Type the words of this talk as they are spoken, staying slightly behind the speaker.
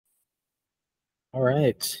All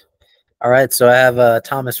right. All right. So I have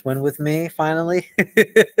Thomas Winn with me finally.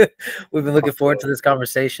 We've been looking forward to this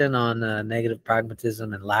conversation on negative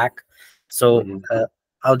pragmatism and lack. So Mhm.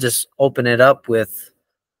 I'll just open it up with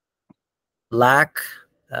lack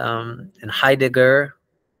and Heidegger.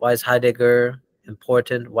 Why is Heidegger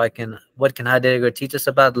important? What can Heidegger teach us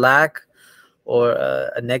about lack or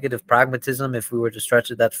a negative pragmatism if we were to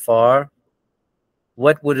stretch it that far?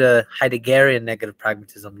 What would a Heideggerian negative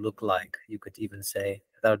pragmatism look like? You could even say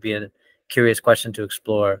that would be a curious question to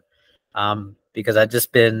explore, because I've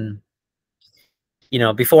just been,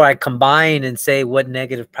 before I combine and say what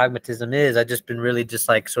negative pragmatism is, I've just been really just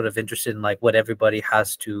like sort of interested in like what everybody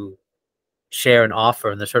has to share and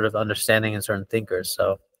offer and the sort of understanding in certain thinkers.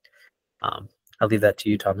 So um, I'll leave that to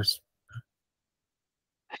you, Thomas.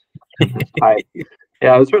 I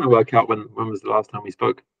Yeah, I was trying to work out when was the last time we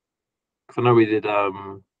spoke. Because I know we did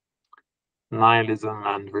nihilism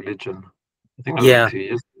and religion. I think that was like Yeah, 2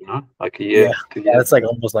 years, like a yeah, year, two yeah. years. It's like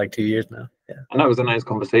almost like 2 years now. Yeah. And that was a nice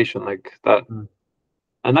conversation, like that. Mm.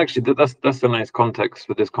 And actually, that's a nice context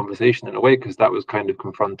for this conversation in a way, because that was kind of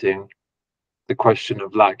confronting the question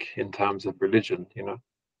of lack in terms of religion.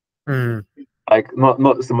 Mm. Like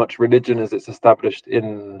not so much religion as it's established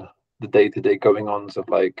in the day-to-day going-ons of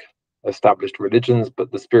like established religions,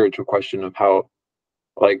 but the spiritual question of how,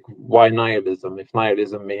 like, why nihilism? If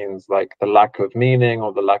nihilism means like the lack of meaning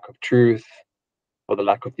or the lack of truth or the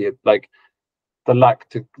lack of the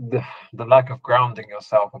lack of grounding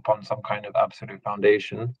yourself upon some kind of absolute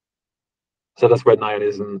foundation. So that's where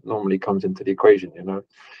nihilism normally comes into the equation.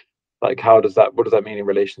 Like, what does that mean in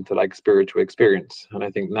relation to like spiritual experience? And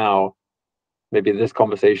I think now maybe this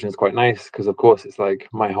conversation is quite nice, because of course it's like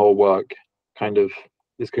my whole work kind of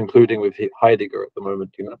is concluding with Heidegger at the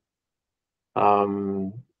moment.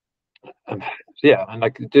 Um, and yeah, and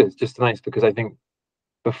like it's just nice because I think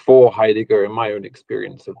before Heidegger, in my own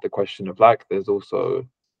experience of the question of lack, there's also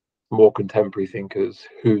more contemporary thinkers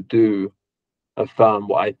who do affirm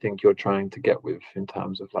what I think you're trying to get with in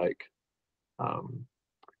terms of like, um,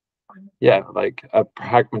 yeah, like a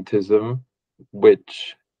pragmatism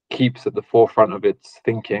which keeps at the forefront of its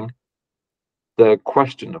thinking the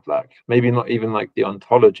question of lack, maybe not even like the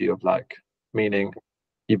ontology of lack, meaning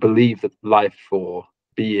you believe that life or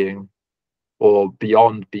being or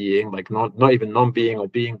beyond being, like not even non-being or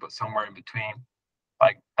being, but somewhere in between,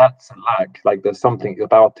 like that's a lack. Like there's something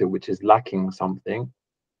about it which is lacking something,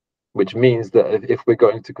 which means that if we're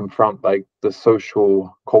going to confront like the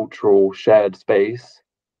social, cultural, shared space,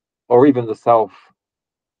 or even the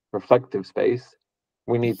self-reflective space,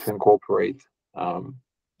 we need to incorporate um,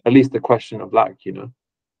 at least the question of lack. Mhm.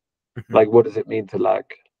 Like, what does it mean to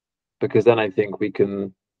lack? Because then I think we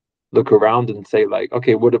can look around and say, like,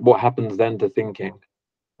 okay, what happens then to thinking?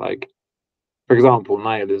 Like, for example,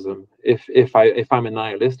 nihilism. If I'm a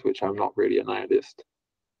nihilist, which I'm not really a nihilist,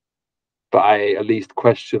 but I at least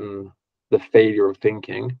question the failure of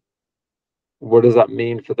thinking, what does that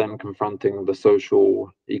mean for them confronting the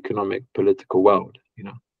social, economic, political world?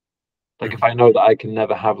 Like if Mhm. I know that I can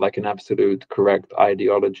never have like an absolute correct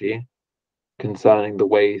ideology concerning the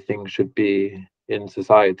way things should be in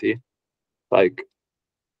society, like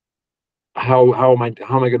how am I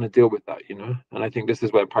going to deal with that? And I think this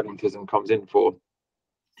is where pragmatism comes in, for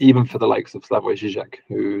even for the likes of Slavoj Žižek,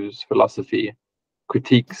 whose philosophy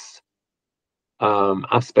critiques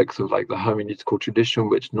aspects of like the hermeneutical tradition,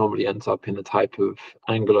 which normally ends up in a type of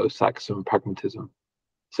Anglo-Saxon pragmatism.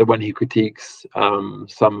 So when he critiques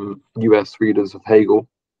some US readers of Hegel,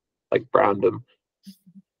 like Brandom,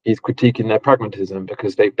 he's critiquing their pragmatism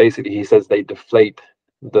because he says they deflate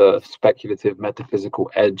the speculative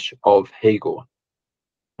metaphysical edge of Hegel,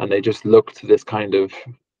 and they just look to this kind of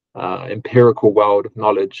empirical world of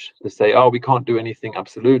knowledge to say, oh, we can't do anything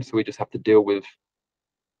absolute, so we just have to deal with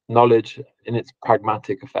knowledge in its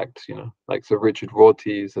pragmatic effects. Like, so Richard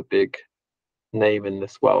Rorty is a big name in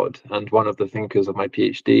this world, and one of the thinkers of my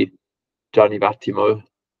PhD, Gianni Vattimo,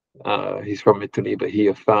 he's from Italy, but he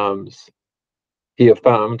affirmed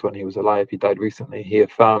when he was alive, he died recently, he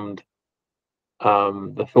affirmed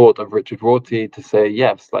the thought of Richard Rorty to say,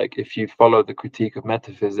 yes, like if you follow the critique of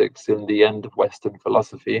metaphysics in the end of Western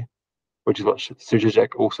philosophy, which is what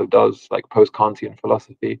Zizek also does, like post-Kantian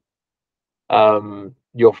philosophy,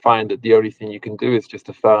 you'll find that the only thing you can do is just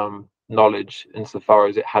affirm knowledge insofar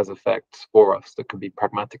as it has effects for us that can be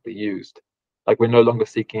pragmatically used. Like we're no longer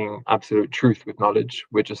seeking absolute truth with knowledge,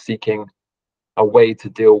 we're just seeking a way to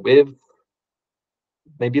deal with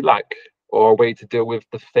maybe lack, or a way to deal with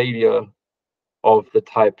the failure of the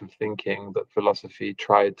type of thinking that philosophy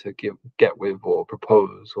tried to get with or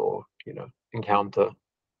propose or encounter,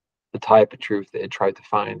 the type of truth that it tried to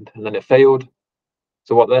find, and then it failed,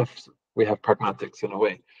 So what left? We have pragmatics in a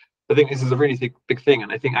way. I think this is a really big thing,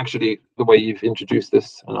 and I think actually the way you've introduced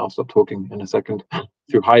this, and I'll stop talking in a second,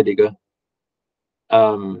 through Heidegger.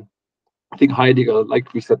 I think Heidegger,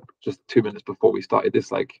 like we said just 2 minutes before we started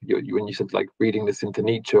this, like when you said like reading this into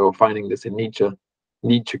Nietzsche or finding this in Nietzsche,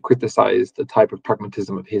 Nietzsche criticized the type of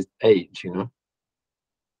pragmatism of his age, you know,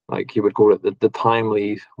 like he would call it the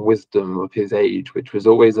timely wisdom of his age, which was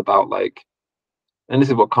always about like, and this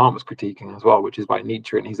is what Kant was critiquing as well, which is why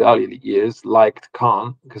Nietzsche in his early years liked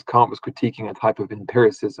Kant, because Kant was critiquing a type of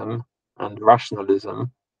empiricism and rationalism,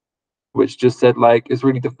 which just said like, it's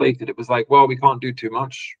really deflated. It was like, well, we can't do too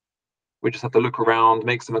much. We just have to look around,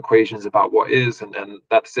 make some equations about what is, and then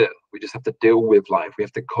that's it. We just have to deal with life. We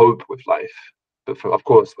have to cope with life. But for, of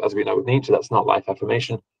course, as we know with Nietzsche, that's not life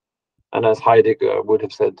affirmation. And as Heidegger would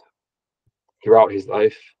have said throughout his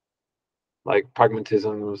life, like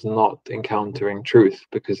pragmatism was not encountering truth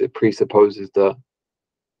because it presupposes that,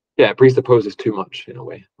 yeah, it presupposes too much in a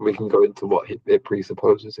way. We can go into what it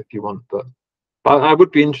presupposes if you want, but I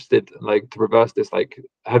would be interested, like, to reverse this. Like,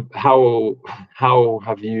 how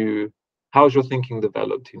have you? How's your thinking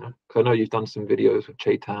developed? You know, because I know you've done some videos with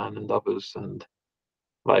Chaitan and others, and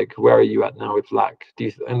like, where are you at now with lack? Do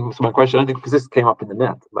you? And so my question, I think, because this came up in the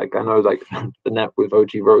net. Like, I know, like, the net with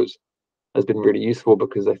OG Rose has been really useful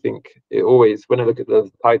because I think it always, when I look at the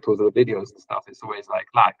titles of the videos and stuff, it's always like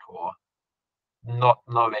lack or not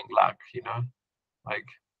knowing lack. You know, like,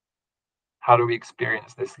 how do we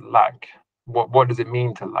experience this lack? What does it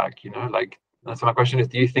mean to lack? You know, like, and so my question is,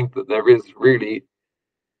 do you think that there is really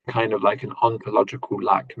kind of like an ontological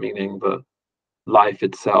lack, meaning that life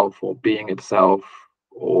itself or being itself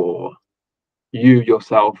or you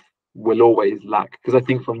yourself will always lack? Because I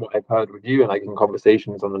think from what I've heard with you and like in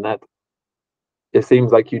conversations on the net, it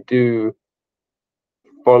seems like you do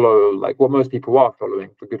follow like what most people are following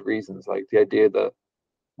for good reasons, like the idea that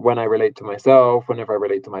when I relate to myself, whenever I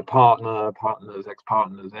relate to my partner, partners,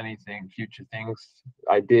 ex-partners, anything, future things,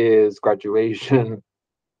 ideas, graduation,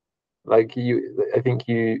 like I think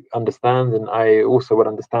you understand, and I also would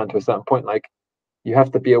understand to a certain point, like you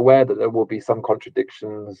have to be aware that there will be some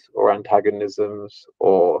contradictions or antagonisms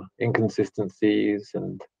or inconsistencies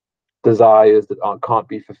and desires that can't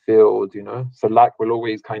be fulfilled, you know? So lack will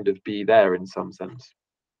always kind of be there in some sense.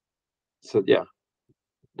 So yeah,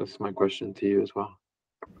 that's my question to you as well.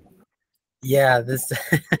 Yeah, this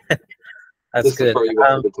that's Just to good. throw you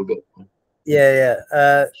off a little bit.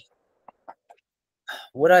 Yeah.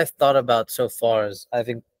 What I've thought about so far is I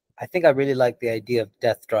think I really like the idea of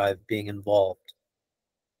death drive being involved.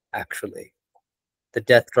 Actually, the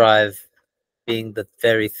death drive being the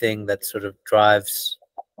very thing that sort of drives,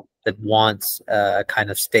 that wants a kind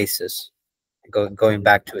of stasis, going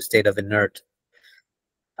back to a state of inert.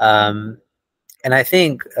 And I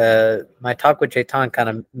think my talk with Chaitan kind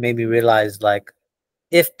of made me realize, like,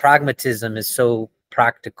 if pragmatism is so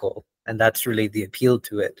practical, and that's really the appeal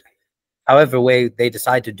to it, however way they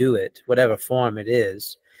decide to do it, whatever form it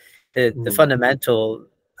is, the fundamental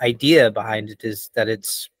idea behind it is that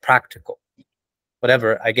it's practical.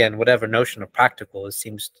 Whatever notion of practical it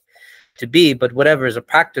seems to be, but whatever is a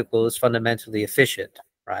practical is fundamentally efficient,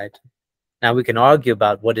 right? Now we can argue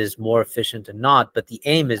about what is more efficient and not, but the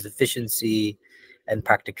aim is efficiency and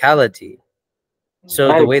practicality. So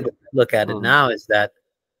the way that I look at it now is that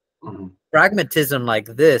pragmatism like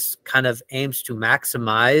this kind of aims to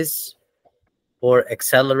maximize or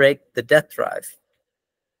accelerate the death drive.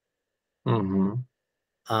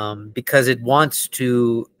 Because it wants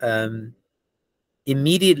to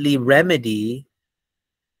immediately remedy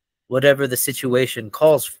whatever the situation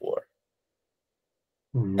calls for.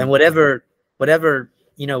 And whatever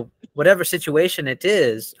whatever situation it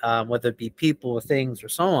is, whether it be people or things or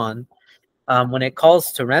so on, when it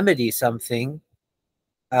calls to remedy something,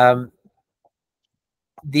 the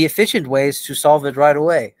efficient way is to solve it right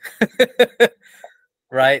away.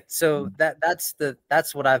 Right? So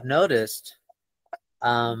that's what I've noticed.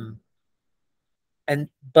 But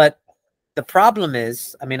the problem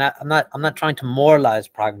is, I mean, I'm not trying to moralize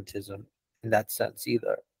pragmatism in that sense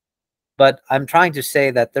either, but I'm trying to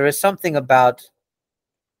say that there is something about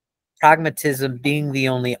pragmatism being the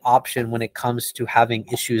only option when it comes to having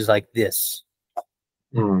issues like this.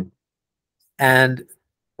 And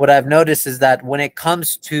what I've noticed is that when it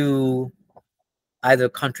comes to either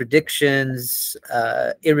contradictions,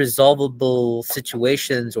 irresolvable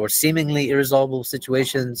situations, or seemingly irresolvable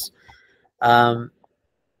situations,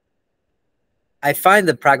 I find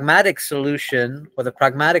the pragmatic solution or the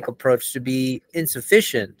pragmatic approach to be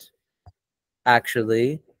insufficient,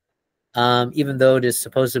 actually, even though it is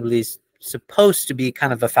supposed to be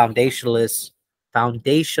kind of a foundationalist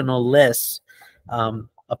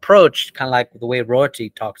approach, kind of like the way Rorty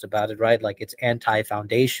talks about it, right? Like it's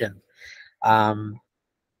anti-foundation.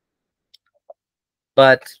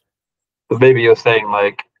 But maybe you're saying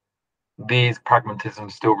like these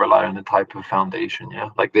pragmatisms still rely on a type of foundation, yeah?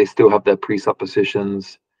 Like they still have their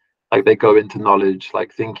presuppositions, like they go into knowledge,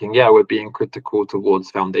 like thinking, yeah, we're being critical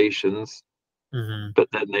towards foundations, but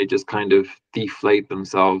then they just kind of deflate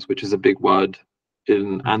themselves, which is a big word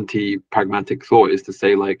in anti-pragmatic thought, is to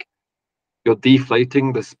say like you're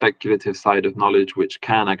deflating the speculative side of knowledge, which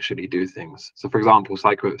can actually do things. So for example,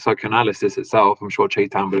 psychoanalysis itself, I'm sure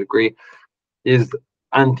Chaitan would agree, is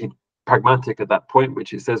anti-pragmatic at that point,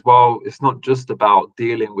 which it says, well, it's not just about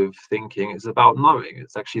dealing with thinking, it's about knowing.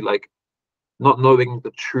 It's actually like not knowing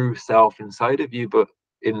the true self inside of you, but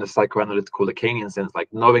in the psychoanalytical Lacanian sense, like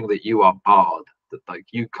knowing that you are barred, that like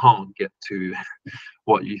you can't get to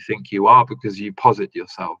what you think you are because you posit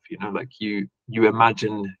yourself, you know, like you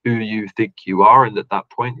imagine who you think you are, and at that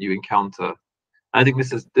point you encounter, I think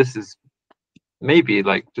this is maybe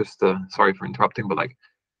like just sorry for interrupting, but like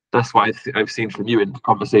that's what I've seen from you in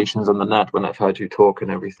conversations on the net when I've heard you talk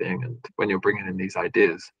and everything, and when you're bringing in these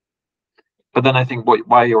ideas. But then I think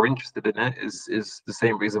why you're interested in it is the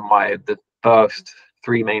same reason why the first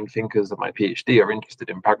three main thinkers of my PhD are interested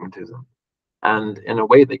in pragmatism. And in a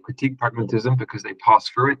way, they critique pragmatism because they pass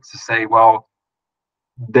through it to say, well,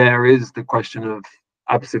 there is the question of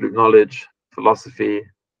absolute knowledge, philosophy,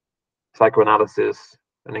 psychoanalysis,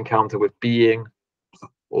 an encounter with being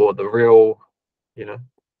or the real, you know.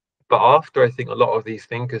 But after, I think a lot of these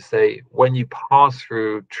thinkers say, when you pass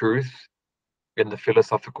through truth in the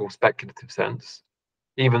philosophical speculative sense,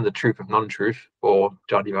 even the truth of non-truth or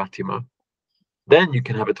Jadivatima, then you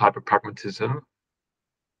can have a type of pragmatism,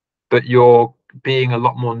 but you're being a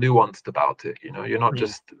lot more nuanced about it. You know, you're not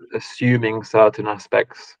just assuming certain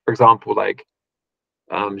aspects. For example, like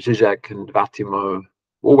Zizek and Vatimo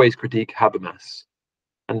always critique Habermas,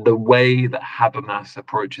 and the way that Habermas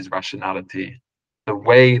approaches rationality, the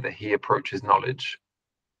way that he approaches knowledge,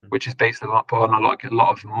 which is based on a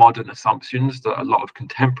lot of modern assumptions that a lot of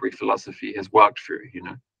contemporary philosophy has worked through, you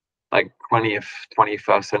know, like 20th,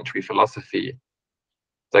 21st century philosophy.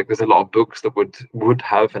 Like there's a lot of books that would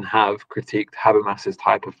have and have critiqued Habermas's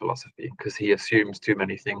type of philosophy because he assumes too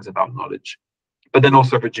many things about knowledge, but then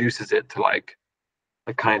also reduces it to like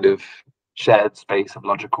a kind of shared space of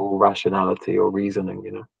logical rationality or reasoning,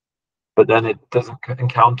 you know. But then it doesn't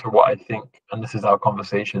encounter what I think, and this is our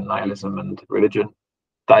conversation, nihilism and religion,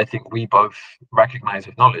 that I think we both recognize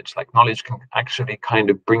with knowledge. Like knowledge can actually kind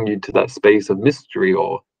of bring you to that space of mystery,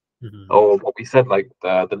 or what we said, like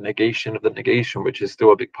the negation of the negation, which is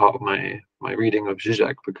still a big part of my reading of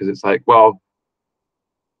Zizek, because it's like, well,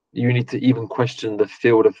 you need to even question the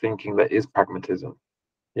field of thinking that is pragmatism,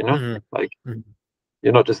 you know, like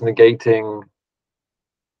you're not just negating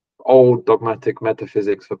old dogmatic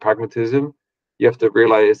metaphysics for pragmatism. You have to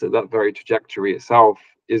realize that that very trajectory itself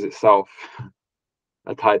is itself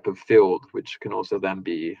a type of field which can also then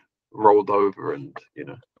be rolled over, and you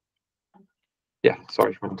know, yeah,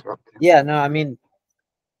 sorry for interrupting. Yeah, no, I mean,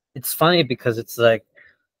 it's funny because it's like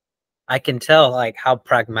I can tell like how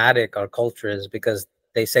pragmatic our culture is, because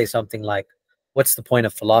they say something like, what's the point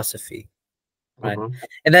of philosophy, right?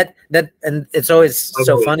 And and it's always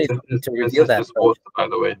so funny to reveal that. Just water, by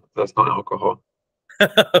the way, that's not alcohol.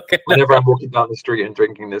 Okay, whenever I'm walking down the street and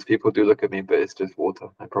drinking this, people do look at me, but it's just water,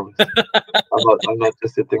 I promise. I'm not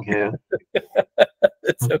just sitting here.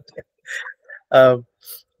 It's okay.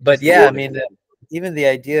 But yeah, I mean, even the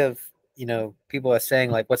idea of, you know, people are saying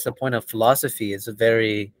like, what's the point of philosophy, is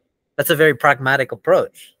that's a very pragmatic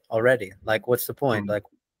approach already. Like, what's the point? Like,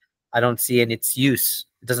 I don't see in its use.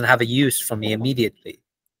 It doesn't have a use for me immediately.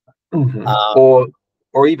 Or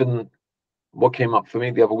even what came up for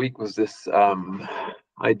me the other week was this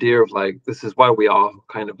idea of like, this is why we are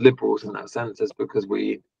kind of liberals in that sense, is because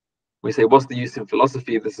we say, what's the use in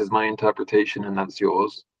philosophy? This is my interpretation and that's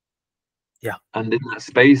yours. Yeah. And in that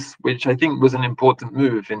space, which I think was an important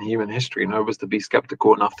move in human history, you know, was to be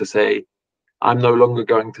skeptical enough to say, I'm no longer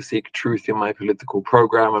going to seek truth in my political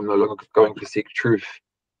program. I'm no longer going to seek truth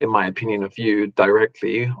in my opinion of you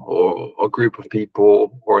directly, or a group of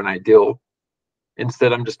people or an ideal.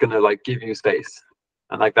 Instead, I'm just going to like give you space.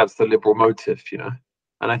 And like, that's the liberal motive, you know?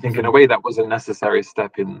 And I think in a way that was a necessary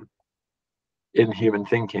step in human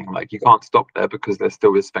thinking. Like, you can't stop there because there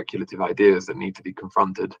still is speculative ideas that need to be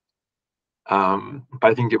confronted. But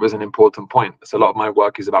I think it was an important point. So a lot of my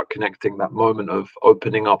work is about connecting that moment of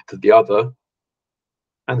opening up to the other,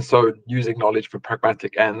 and so using knowledge for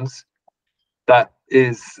pragmatic ends. That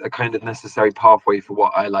is a kind of necessary pathway for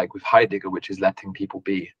what I like with Heidegger, which is letting people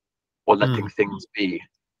be, or letting things be,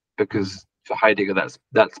 because for Heidegger,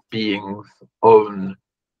 that's being's own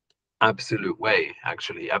absolute way.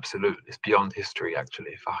 Actually, absolute is beyond history.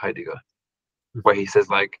 Actually, for Heidegger, where he says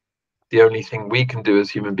like the only thing we can do as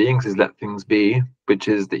human beings is let things be, which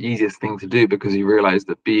is the easiest thing to do because you realize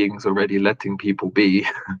that being's already letting people be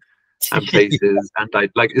and places and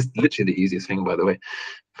like it's literally the easiest thing, by the way.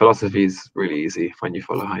 Philosophy is really easy when you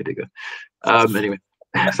follow Heidegger. Anyway,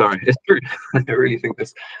 sorry, it's true. I really think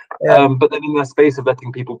this. Yeah. But then in that space of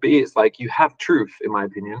letting people be, it's like you have truth, in my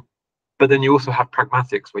opinion, but then you also have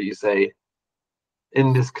pragmatics where you say,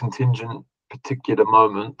 in this contingent particular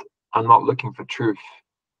moment, I'm not looking for truth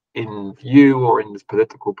in you or in this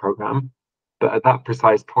political program, but at that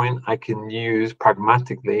precise point, I can use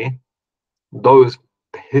pragmatically those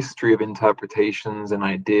history of interpretations and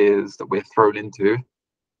ideas that we're thrown into.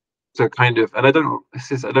 So kind of, and I don't,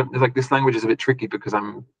 like this language is a bit tricky because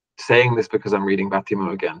I'm saying this because I'm reading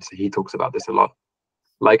Vatimo again. So he talks about this a lot.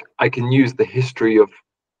 Like I can use the history of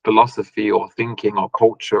philosophy or thinking or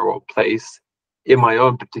culture or place in my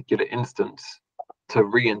own particular instance to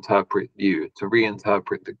reinterpret you, to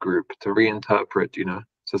reinterpret the group, to reinterpret,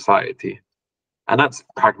 society. And that's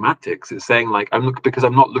pragmatics. It's saying like, because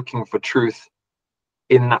I'm not looking for truth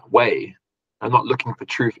in that way. I'm not looking for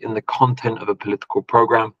truth in the content of a political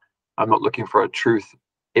program. I'm not looking for a truth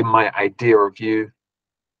in my idea of you,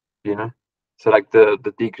 So like the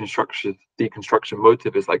deconstruction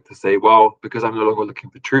motive is like to say, well, because I'm no longer looking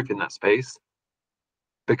for truth in that space,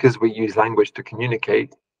 because we use language to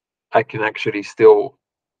communicate, I can actually still,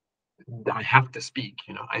 I have to speak,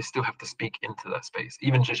 I still have to speak into that space.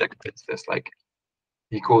 Even Zizek fits this, like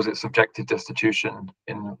he calls it subjective destitution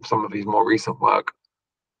in some of his more recent work.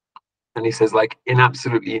 And he says, like, in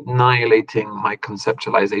absolutely annihilating my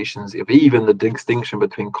conceptualizations of even the distinction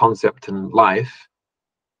between concept and life,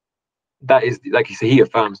 that is, like you say, he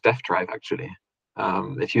affirms death drive, actually.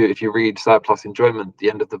 If you read Surplus Enjoyment, the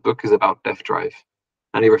end of the book is about death drive.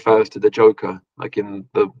 And he refers to the Joker, like in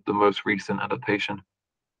the most recent adaptation,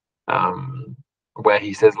 where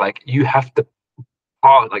he says, like, you have to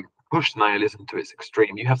push nihilism to its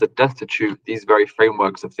extreme. You have to destitute these very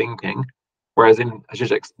frameworks of thinking. Whereas in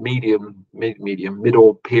Zizek's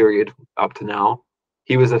middle period up to now,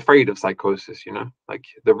 he was afraid of psychosis, like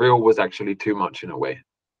the real was actually too much in a way.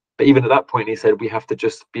 But even at that point, he said, we have to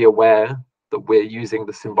just be aware that we're using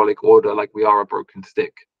the symbolic order like we are a broken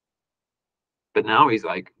stick. But now he's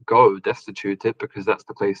like, go destitute it because that's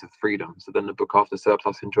the place of freedom. So then the book after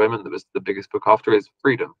Surplus Enjoyment, that was the biggest book after, is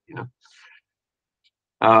Freedom,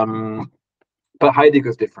 But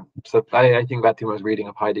Heidegger's different. So I think Vatimo's reading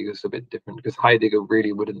of Heidegger is a bit different because Heidegger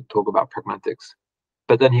really wouldn't talk about pragmatics.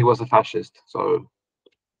 But then he was a fascist. So,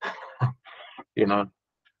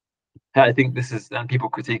 I think this is, and people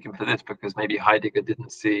critique him for this because maybe Heidegger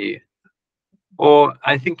didn't see, or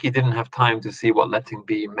I think he didn't have time to see what letting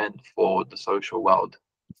be meant for the social world.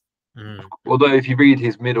 Although if you read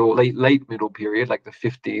his late middle period, like the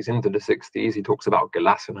 50s into the 60s, he talks about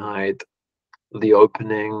Gelassenheit, the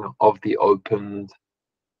opening of the opened.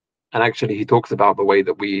 And actually, he talks about the way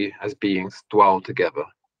that we as beings dwell together.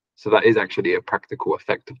 So that is actually a practical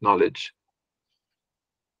effect of knowledge.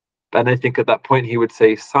 And I think at that point, he would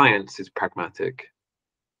say science is pragmatic,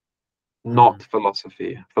 not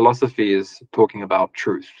philosophy. Philosophy is talking about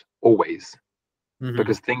truth, always.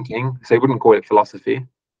 Because thinking, so he wouldn't call it philosophy,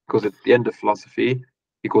 because at the end of philosophy,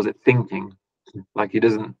 he calls it thinking. Like he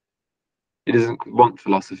doesn't want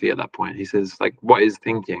philosophy at that point. He says, like, what is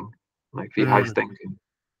thinking? Like, wie heißt thinking?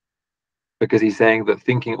 Because he's saying that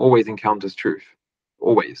thinking always encounters truth,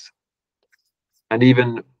 always. And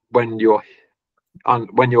even when you're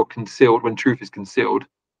concealed, when truth is concealed,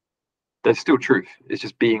 there's still truth. It's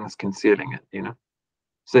just beings concealing it,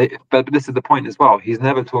 So, but this is the point as well. He's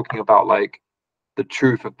never talking about like the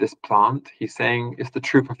truth of this plant. He's saying it's the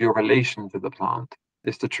truth of your relation to the plant.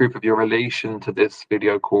 It's the truth of your relation to this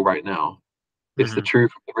video call right now. It's the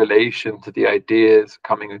truth of the relation to the ideas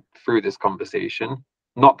coming through this conversation,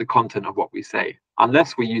 not the content of what we say.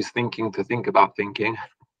 Unless we use thinking to think about thinking,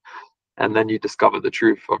 and then you discover the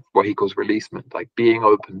truth of what he calls releasement, like being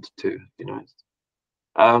opened to,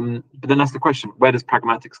 But then that's the question, where does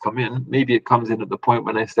pragmatics come in? Maybe it comes in at the point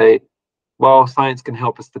when I say, well, science can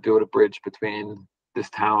help us to build a bridge between this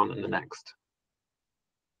town and the next.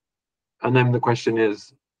 And then the question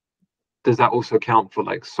is, does that also count for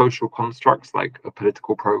like social constructs, like a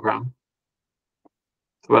political program?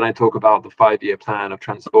 So when I talk about the 5-year plan of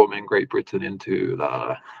transforming Great Britain into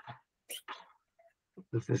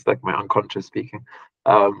this is like my unconscious speaking,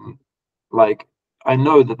 like I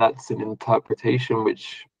know that that's an interpretation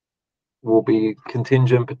which will be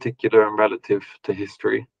contingent, particular, and relative to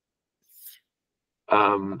history.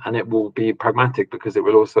 and it will be pragmatic because it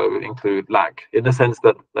will also include lack, in the sense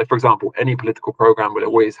that, like, for example, any political program will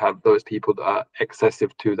always have those people that are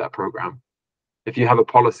excessive to that program. If you have a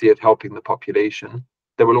policy of helping the population,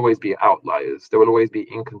 there will always be outliers. There will always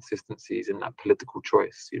be inconsistencies in that political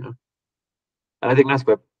choice, you know. And I think that's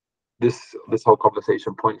where this whole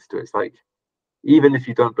conversation points to. It's like, even if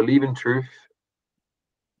you don't believe in truth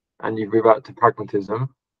and you revert to pragmatism,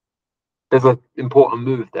 there's an important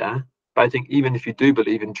move there. But I think even if you do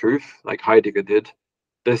believe in truth, like Heidegger did,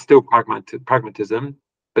 there's still pragmatism,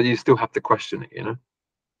 but you still have to question it, you know.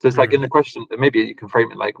 So it's like, in the question, maybe you can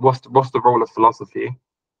frame it like, what's the role of philosophy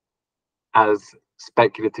as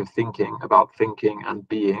speculative thinking about thinking and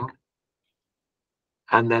being,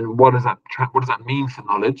 and then what does that mean for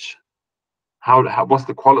knowledge? How what's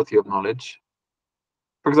the quality of knowledge?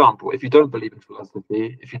 For example, if you don't believe in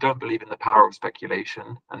philosophy, if you don't believe in the power of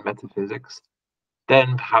speculation and metaphysics,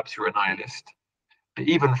 then perhaps you're a nihilist. But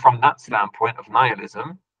even from that standpoint of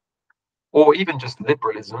nihilism, or even just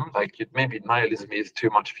liberalism, like maybe nihilism is too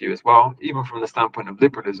much for you as well, even from the standpoint of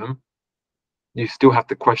liberalism, you still have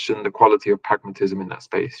to question the quality of pragmatism in that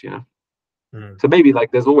space, you know. So maybe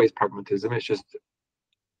like there's always pragmatism, it's just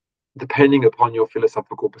depending upon your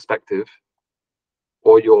philosophical perspective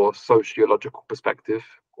or your sociological perspective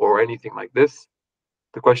or anything like this,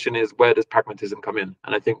 the question is, where does pragmatism come in?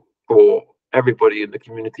 And I think for everybody in the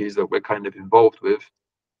communities that we're kind of involved with,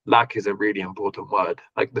 lack is a really important word.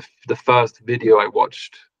 Like the first video I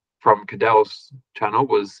watched from Cadell's channel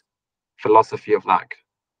was philosophy of lack.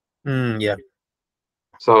 Yeah.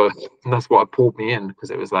 So that's what pulled me in,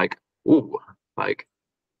 because it was like, ooh, like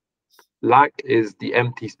lack is the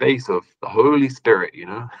empty space of the Holy Spirit, you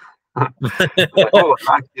know. Like, oh,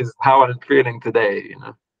 lack is how I'm feeling today, you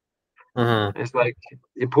know. It's like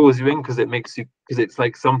it pulls you in because it makes you, because it's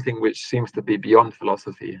like something which seems to be beyond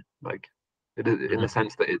philosophy, like it is, in the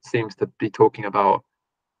sense that it seems to be talking about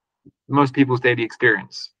most people's daily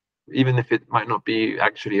experience, even if it might not be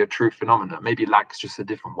actually a true phenomenon. Maybe lack's just a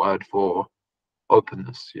different word for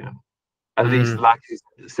openness, you know. At least lack is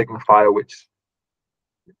a signifier which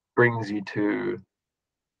brings you to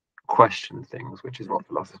question things, which is what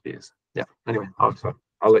philosophy is. Yeah. Anyway, I'll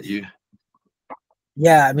let you.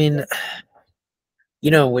 Yeah, I mean,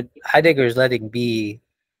 you know, what Heidegger's letting be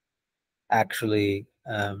actually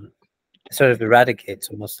sort of eradicates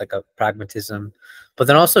almost like a pragmatism, but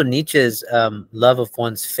then also Nietzsche's love of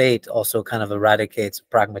one's fate also kind of eradicates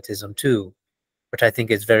pragmatism too, which I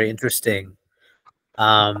think is very interesting.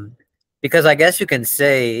 Because I guess you can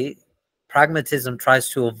say pragmatism tries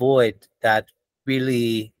to avoid that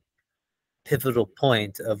really pivotal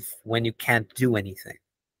point of when you can't do anything.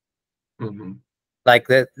 Like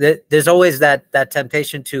there's always that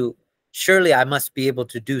temptation to, surely I must be able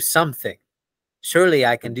to do something. Surely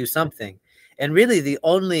I can do something. And really the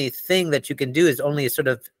only thing that you can do is only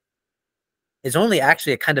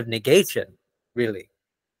actually a kind of negation, really.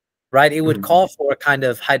 Right? It would call for a kind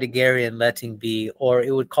of Heideggerian letting be, or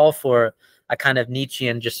it would call for a kind of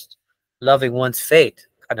Nietzschean just loving one's fate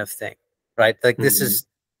kind of thing. Right? Like this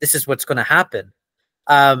is what's going to happen.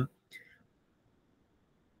 And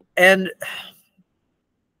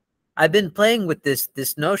I've been playing with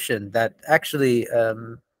this notion that actually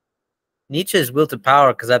Nietzsche's will to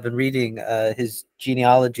power, because I've been reading his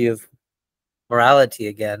genealogy of morality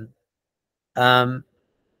again.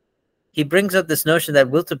 He brings up this notion that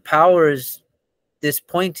will to power is this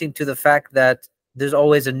pointing to the fact that there's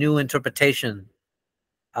always a new interpretation,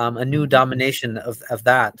 a new domination of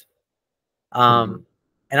that.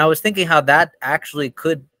 And I was thinking how that actually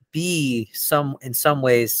could be in some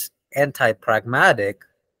ways anti-pragmatic,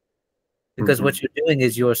 because what you're doing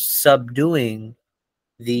is you're subduing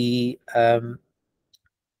the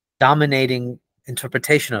dominating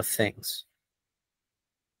interpretation of things,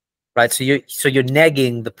 right? So you're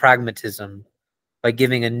negging the pragmatism by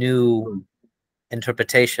giving a new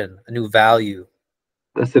interpretation, a new value.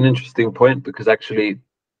 That's an interesting point, because actually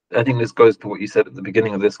I think this goes to what you said at the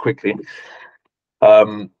beginning of this quickly.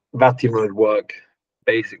 Vatimo's work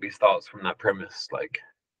basically starts from that premise, like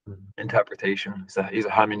interpretation. He's a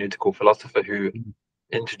hermeneutical philosopher who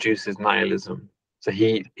introduces nihilism. So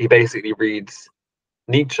he basically reads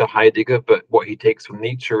Nietzsche, Heidegger, but what he takes from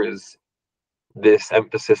Nietzsche is this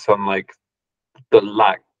emphasis on like the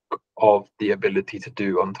lack of the ability to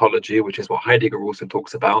do ontology, which is what Heidegger also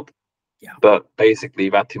talks about. Yeah. But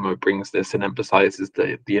basically Vatimo brings this and emphasizes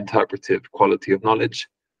the interpretive quality of knowledge,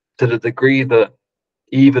 to the degree that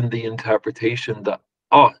even the interpretation that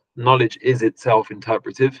knowledge is itself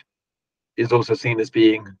interpretive is also seen as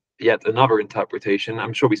being yet another interpretation.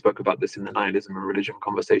 I'm sure we spoke about this in the nihilism and religion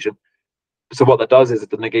conversation. So what that does is that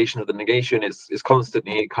the negation of the negation is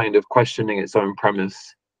constantly kind of questioning its own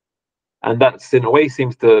premise. And that's in a way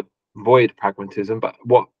seems to void pragmatism. But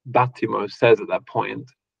what Batimo says at that point,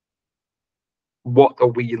 what are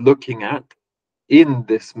we looking at in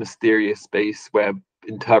this mysterious space where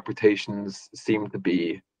interpretations seem to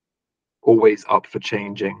be always up for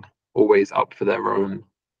changing, always up for their own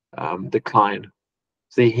decline?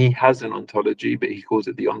 See, he has an ontology, but he calls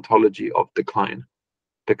it the ontology of decline,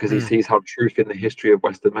 because he sees how truth in the history of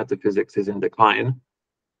Western metaphysics is in decline,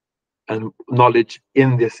 and knowledge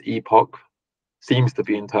in this epoch seems to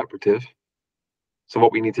be interpretive. So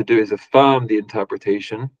what we need to do is affirm the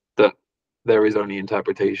interpretation that there is only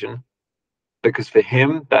interpretation, because for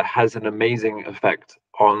him that has an amazing effect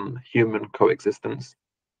on human coexistence.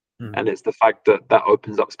 And it's the fact that that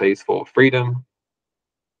opens up space for freedom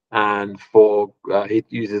and for he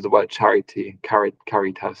uses the word charity,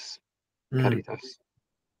 caritas,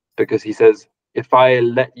 because he says, if I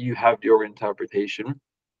let you have your interpretation,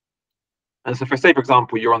 and so for say, for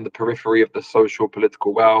example, you're on the periphery of the social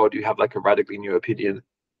political world, you have like a radically new opinion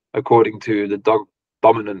according to the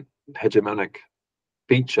dominant hegemonic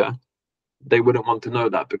feature, they wouldn't want to know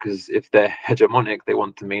that, because if they're hegemonic, they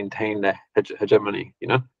want to maintain their hegemony, you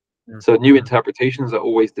know? So new interpretations are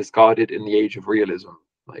always discarded in the age of realism.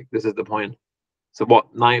 Like, this is the point. So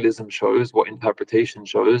what nihilism shows, what interpretation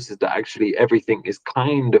shows, is that actually everything is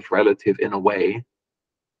kind of relative in a way.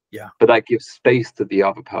 Yeah. But that gives space to the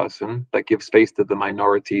other person, that gives space to the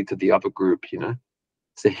minority, to the other group, you know?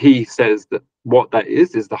 So he says that what that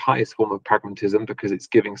is the highest form of pragmatism, because it's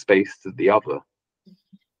giving space to the other.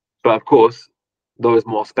 But of course, those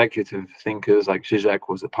more speculative thinkers like Zizek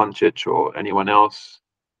or Zapancic or anyone else,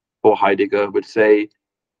 or Heidegger, would say,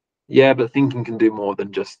 yeah, but thinking can do more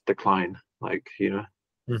than just decline, like, you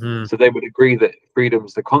know. So they would agree that freedom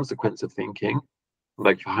is the consequence of thinking.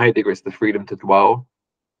 Like for Heidegger, it's the freedom to dwell.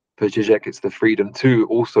 For Zizek, it's the freedom to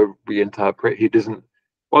also reinterpret. He doesn't.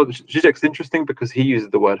 Well, Zizek's interesting because he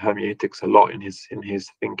uses the word hermeneutics a lot in his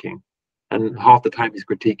thinking, and half the time he's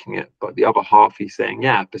critiquing it, but the other half he's saying,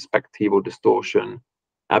 yeah, perspectival distortion,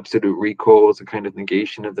 absolute recall is a kind of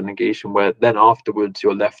negation of the negation, where then afterwards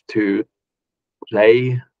you're left to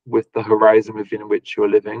play with the horizon within which you're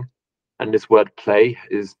living. And this word play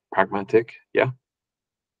is pragmatic, yeah.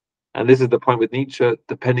 And this is the point with Nietzsche.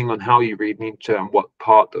 Depending on how you read Nietzsche and what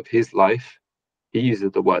part of his life, he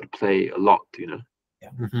uses the word play a lot, you know.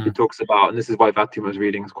 He talks about, and this is why Vatimo's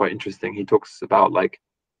reading is quite interesting, he talks about like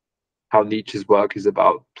how Nietzsche's work is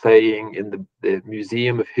about playing in the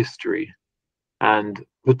museum of history and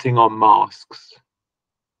putting on masks.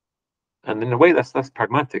 And in a way that's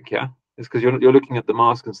pragmatic, yeah. It's because you're looking at the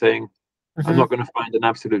mask and saying, I'm not going to find an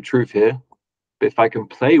absolute truth here, but if I can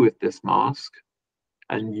play with this mask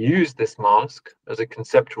and use this mask as a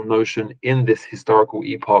conceptual notion in this historical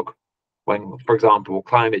epoch, when, for example,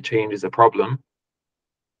 climate change is a problem,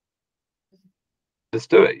 let's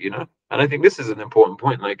do it, you know? And I think this is an important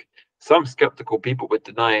point. Like, some skeptical people would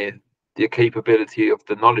deny the capability of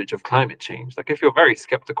the knowledge of climate change. Like, if you're very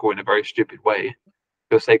skeptical in a very stupid way,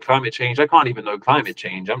 you'll say climate change, I can't even know climate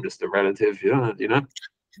change, I'm just a relative, you know?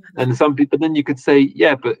 And some people, then you could say,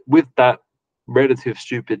 yeah, but with that relative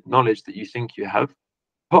stupid knowledge that you think you have,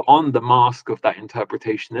 put on the mask of that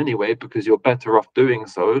interpretation anyway, because you're better off doing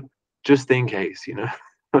so, just in case, you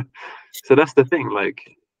know. So that's the thing. Like,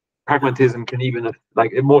 pragmatism can even,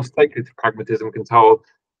 like, a more speculative pragmatism can tell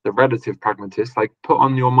the relative pragmatist, like, put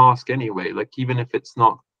on your mask anyway. Like, even if it's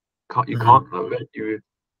not, you can't know it.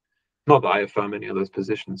 Not that I affirm any of those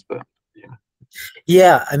positions, but yeah.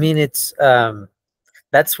 Yeah, I mean, it's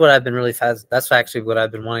that's what I've been really fast. That's actually what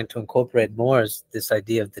I've been wanting to incorporate more, is this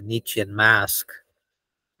idea of the Nietzschean mask.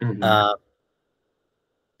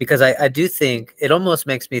 Because I do think it almost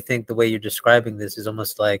makes me think the way you're describing this is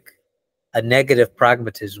almost like a negative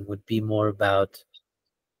pragmatism would be more about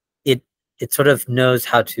it. It sort of knows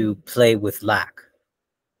how to play with lack.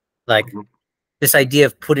 Like this idea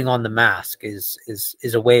of putting on the mask is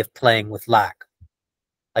a way of playing with lack.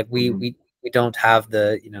 Like we don't have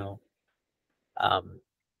the, you know, and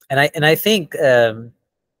I think a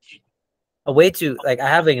way to, like, I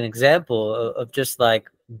have an example of just like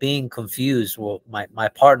being confused. Well, my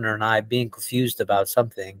partner and I being confused about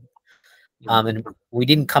something, and we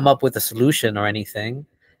didn't come up with a solution or anything,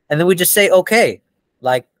 and then we just say, okay,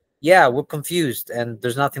 like, yeah, we're confused and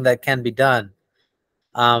there's nothing that can be done.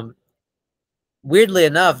 Weirdly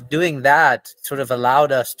enough, doing that sort of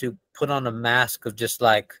allowed us to put on a mask of just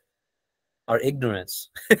like our ignorance,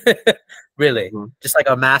 really, just like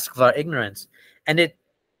our mask of our ignorance, and it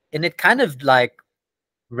kind of like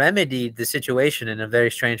remedied the situation in a very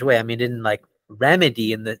strange way. I mean, it didn't like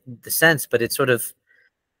remedy in the sense, but it's sort of,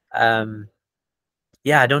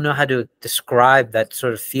 yeah, I don't know how to describe that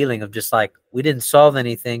sort of feeling of just like, we didn't solve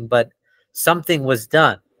anything, but something was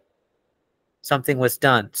done. Something was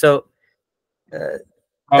done. So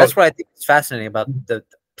that's what I think is fascinating about the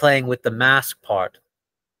playing with the mask part.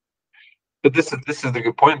 But this is a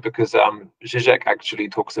good point, because Zizek actually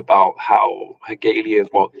talks about how Hegelian,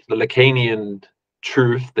 well, the Lacanian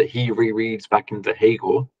truth that he rereads back into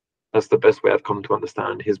Hegel. That's the best way I've come to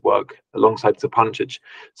understand his work alongside Sapunchich.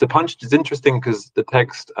 Sapunchich is interesting because the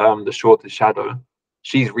text, The Shortest Shadow,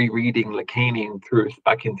 she's rereading Lacanian truth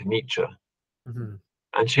back into Nietzsche. Mm-hmm.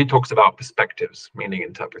 And she talks about perspectives, meaning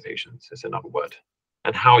interpretations, is another word,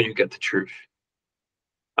 and how you get to truth.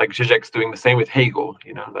 Like Zizek's doing the same with Hegel,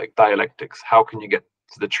 you know, like dialectics. How can you get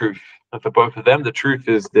to the truth? And for both of them, the truth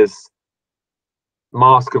is this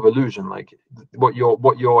mask of illusion, like what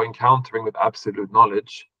you're encountering with absolute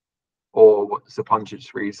knowledge, or what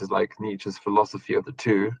Sapunchich reads is like Nietzsche's philosophy of the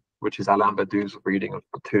two, which is Alain Badiou's reading of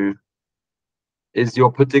the two, is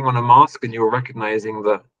you're putting on a mask and you're recognizing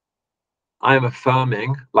that I am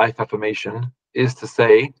affirming, life affirmation is to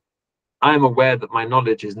say, I am aware that my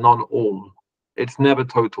knowledge is non-all. It's never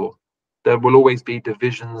total. There will always be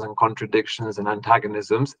divisions and contradictions and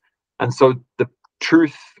antagonisms. And so the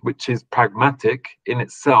truth, which is pragmatic in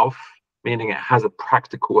itself, meaning it has a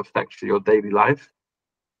practical effect for your daily life.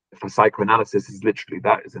 For psychoanalysis is literally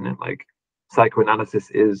that, isn't it? Like psychoanalysis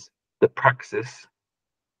is the praxis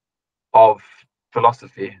of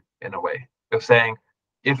philosophy in a way. You're saying,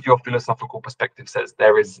 if your philosophical perspective says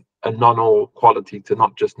there is a non-all quality to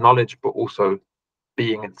not just knowledge, but also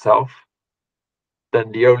being itself,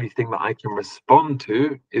 then the only thing that I can respond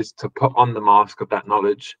to is to put on the mask of that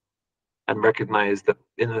knowledge and recognize that,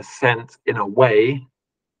 in a sense, in a way,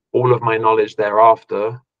 all of my knowledge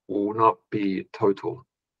thereafter will not be total,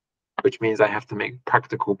 which means I have to make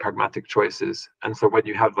practical, pragmatic choices. And so when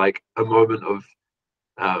you have like a moment of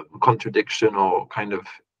contradiction or kind of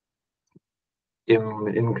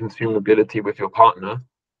inconsumability with your partner,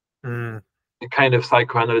 the kind of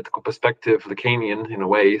psychoanalytical perspective, Lacanian in a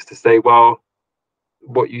way, is to say, well,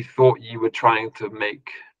 what you thought you were trying to make,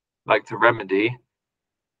 like to remedy,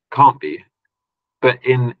 can't be. But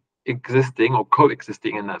in existing or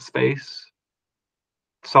coexisting in that space,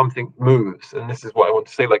 something moves. And this is what I want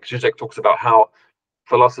to say. Like Zizek talks about how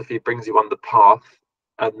philosophy brings you on the path,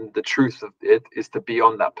 and the truth of it is to be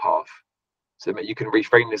on that path. So you can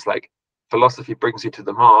reframe this like philosophy brings you to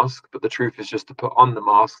the mask, but the truth is just to put on the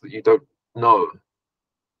mask that you don't know.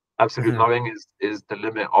 Absolute knowing is the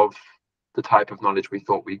limit of the type of knowledge we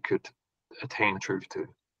thought we could attain truth to,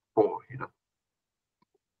 for, you know.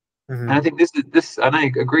 And I think this, and I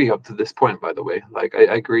agree up to this point, by the way. Like I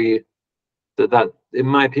agree that in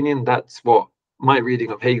my opinion, that's what my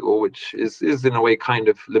reading of Hegel, which is in a way kind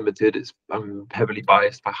of limited. I'm heavily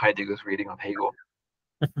biased by Heidegger's reading of Hegel.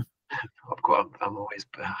 Of course, I'm always,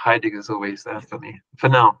 Heidegger's always there for me. For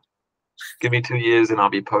now, give me 2 years and I'll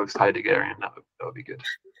be post Heideggerian. That would be good.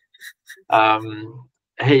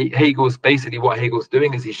 Hegel's basically, what Hegel's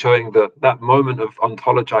doing is he's showing that moment of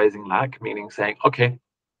ontologizing lack, meaning saying, okay,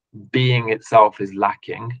 being itself is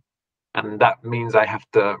lacking, and that means I have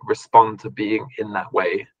to respond to being in that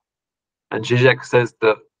way. And Zizek says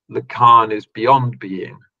that Lacan is beyond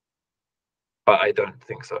being, but I don't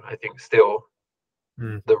think so. I think still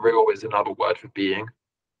the real is another word for being,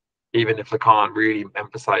 even if Lacan really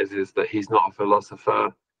emphasizes that he's not a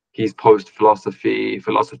philosopher. He's post-philosophy.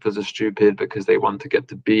 Philosophers are stupid because they want to get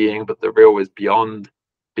to being, but the real is beyond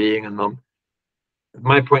being. And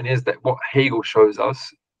my point is that what Hegel shows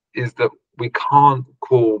us is that we can't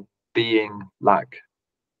call being lack,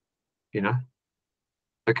 you know,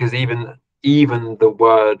 because even the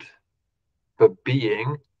word for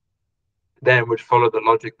being then would follow the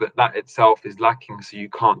logic that itself is lacking, so you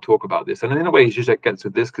can't talk about this. And in a way, Zizek gets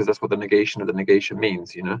with this because that's what the negation of the negation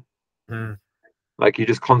means, you know. Like you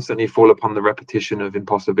just constantly fall upon the repetition of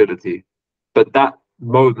impossibility. But that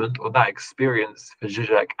moment or that experience for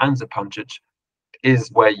Zizek and Sapunchich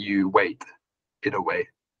is where you wait, in a way.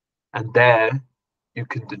 And there you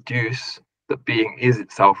can deduce that being is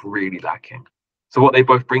itself really lacking. So what they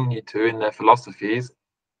both bring you to in their philosophies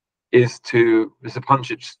is to,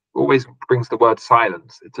 Sapunchich always brings the word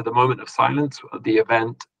silence, to the moment of silence, the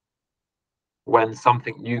event when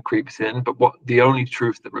something new creeps in, but what the only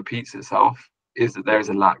truth that repeats itself is that there is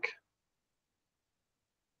a lack.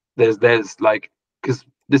 There's like, because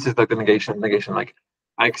this is like the negation, like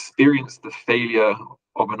I experienced the failure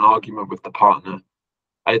of an argument with the partner.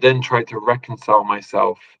 I then try to reconcile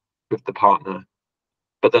myself with the partner,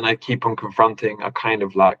 but then I keep on confronting a kind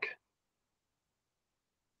of lack.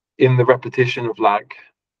 in the repetition of lack,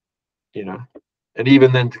 you know, and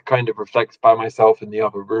even then to kind of reflect by myself in the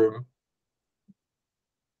other room.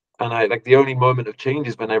 And I like the only moment of change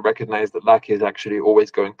is when I recognize that lack is actually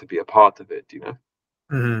always going to be a part of it, you know.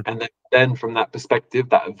 And then from that perspective,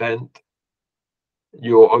 that event,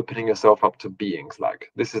 you're opening yourself up to beings.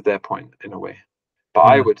 Like, this is their point in a way. But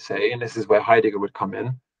I would say, and this is where Heidegger would come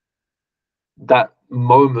in, that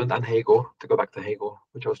moment, and Hegel, to go back to Hegel,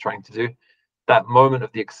 which I was trying to do, that moment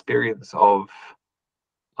of the experience of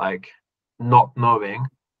like not knowing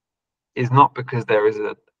is not because there is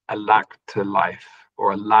a lack to life,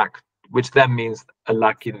 or a lack, which then means a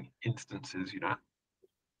lack in instances, you know.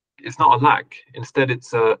 It's not a lack. Instead,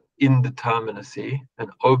 it's a indeterminacy, an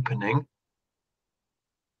opening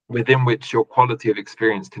within which your quality of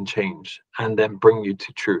experience can change and then bring you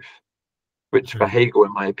to truth, which for Hegel,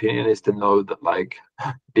 in my opinion, is to know that like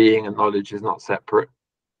being and knowledge is not separate.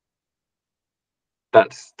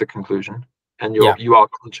 That's the conclusion. And you are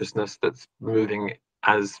consciousness that's moving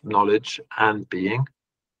as knowledge and being,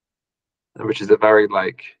 which is a very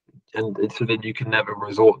like, and so then you can never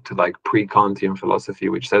resort to like pre-Kantian philosophy,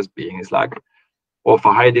 which says being is lack. Or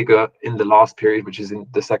for Heidegger in the last period, which is in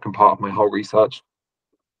the second part of my whole research,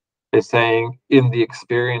 is saying in the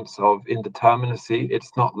experience of indeterminacy,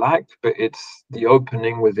 it's not lack, but it's the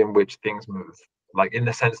opening within which things move. Like in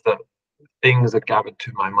the sense that things are gathered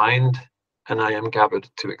to my mind and I am gathered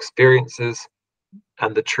to experiences.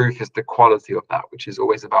 And the truth is the quality of that, which is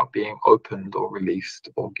always about being opened or released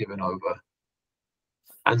or given over.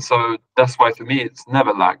 And so that's why for me, it's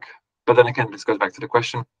never lack. But then again, this goes back to the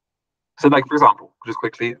question. So like, for example, just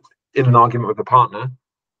quickly, in an argument with a partner,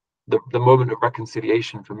 the moment of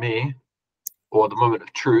reconciliation for me, or the moment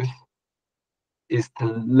of truth, is to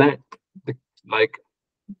let the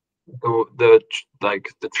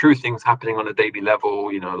the true things happening on a daily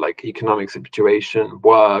level, you know, like economic situation,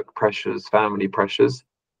 work pressures, family pressures.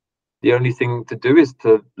 The only thing to do is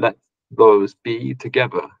to let those be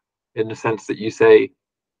together, in the sense that you say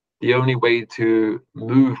the only way to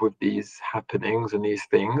move with these happenings and these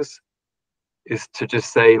things is to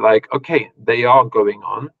just say like, okay, they are going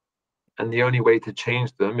on, and the only way to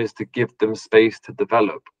change them is to give them space to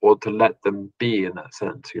develop, or to let them be, in that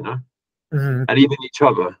sense, you know. And even each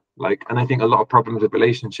other, like, and I think a lot of problems with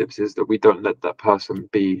relationships is that we don't let that person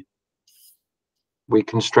be. We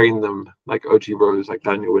constrain them, like OG Rose, like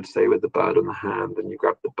Daniel would say, with the bird on the hand, and you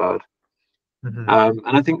grab the bird. And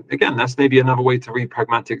I think, again, that's maybe another way to read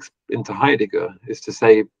pragmatics into Heidegger, is to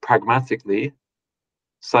say pragmatically,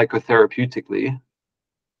 psychotherapeutically,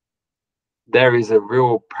 there is a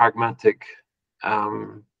real pragmatic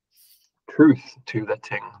truth to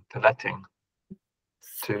letting,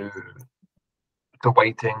 to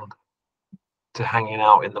waiting, to hanging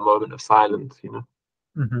out in the moment of silence, you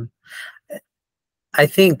know. I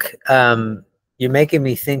think you're making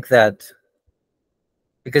me think that,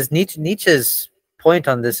 because Nietzsche's point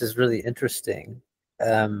on this is really interesting.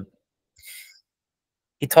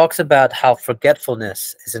 He talks about how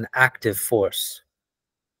forgetfulness is an active force,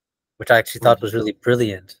 which I actually thought was really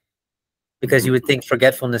brilliant, because you would think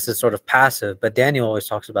forgetfulness is sort of passive, but Daniel always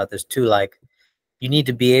talks about this too, like you need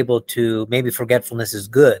to be able to, maybe forgetfulness is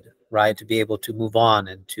good, right? To be able to move on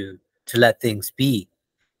and to let things be,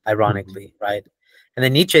 ironically, right? And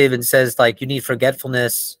then Nietzsche even says like you need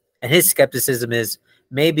forgetfulness, and his skepticism is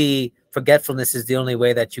maybe forgetfulness is the only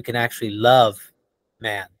way that you can actually love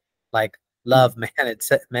man, like love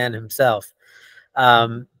man himself.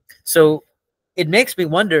 So it makes me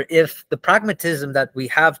wonder if the pragmatism that we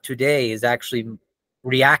have today is actually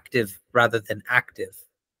reactive rather than active.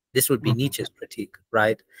 This would be Nietzsche's critique,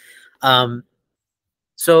 right?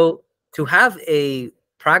 So to have a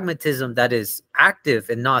pragmatism that is active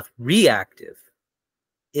and not reactive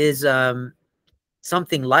is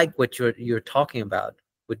something like what you're talking about,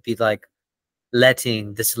 would be like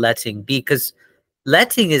letting be, because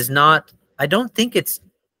letting is not, I don't think it's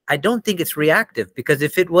reactive, because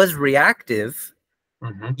if it was reactive,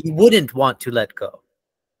 you wouldn't want to let go.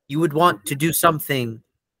 You would want to do something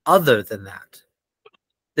other than that.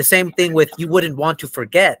 The same thing with, you wouldn't want to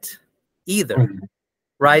forget either,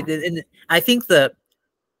 right? And I think the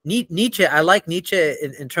Nietzsche, I like Nietzsche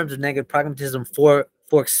in terms of negative pragmatism for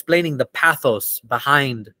explaining the pathos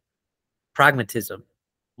behind pragmatism.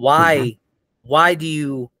 Why do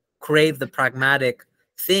you crave the pragmatic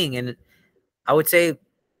thing? And I would say,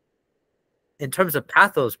 in terms of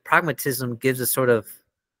pathos, pragmatism gives a sort of,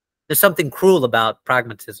 there's something cruel about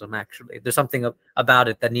pragmatism, actually. There's something about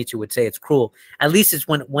it that Nietzsche would say it's cruel. At least it's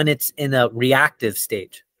when it's in a reactive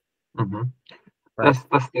stage. Right?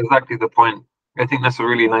 That's exactly the point. I think that's a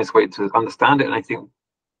really nice way to understand it. And I think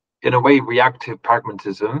in a way, reactive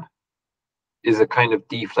pragmatism is a kind of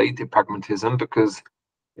deflated pragmatism, because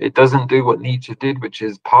it doesn't do what Nietzsche did, which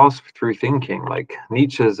is pass through thinking. Like,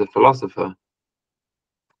 Nietzsche is a philosopher.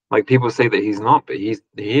 Like, people say that he's not, but he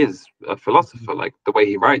is a philosopher. Like, the way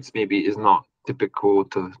he writes maybe is not typical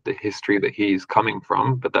to the history that he's coming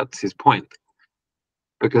from, but that's his point.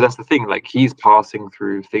 Because that's the thing, like, he's passing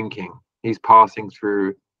through thinking. He's passing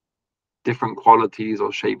through different qualities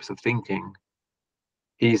or shapes of thinking.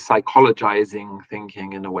 He's psychologizing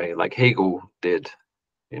thinking in a way, like Hegel did,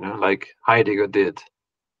 like Heidegger did.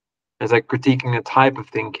 It's like critiquing a type of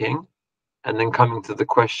thinking and then coming to the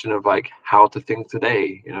question of like how to think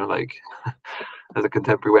today, like as a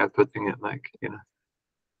contemporary way of putting it, like,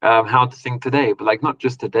 how to think today, but like not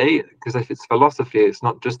just today, because if it's philosophy, it's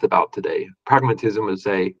not just about today. Pragmatism would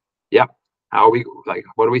say, yeah, how are we, like,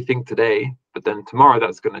 what do we think today? But then tomorrow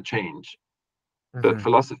that's going to change. But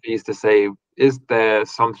philosophy is to say, is there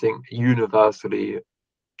something universally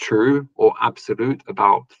true or absolute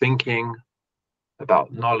about thinking,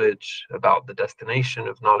 about knowledge, about the destination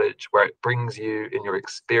of knowledge, where it brings you in your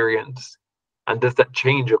experience? And does that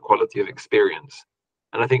change your quality of experience?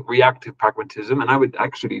 And I think reactive pragmatism, and I would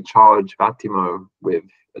actually charge Vattimo with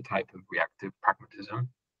a type of reactive pragmatism,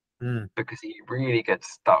 because he really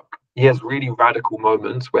gets stuck. He has really radical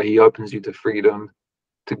moments where he opens you to freedom,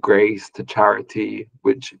 to grace, to charity,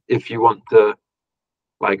 which, if you want to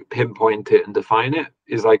like pinpoint it and define it,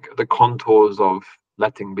 is like the contours of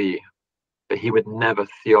letting be. But he would never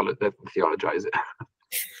theologize it.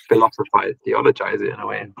 Theologize it in a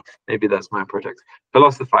way. Maybe that's my project.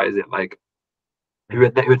 Philosophize it, like he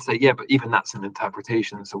would say, yeah, but even that's an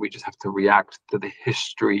interpretation, so we just have to react to the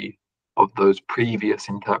history of those previous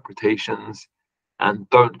interpretations and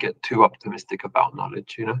don't get too optimistic about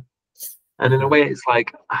knowledge, And in a way, it's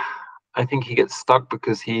like, I think he gets stuck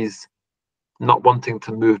because he's not wanting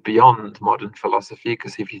to move beyond modern philosophy,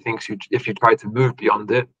 because if you try to move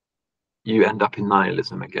beyond it, you end up in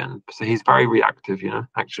nihilism again. So he's very reactive,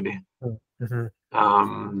 actually.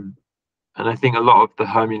 And I think a lot of the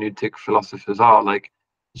hermeneutic philosophers are like,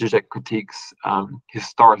 Zizek critiques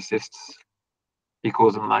historicists. He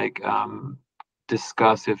calls them like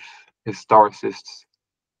discursive historicists,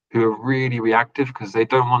 who are really reactive because they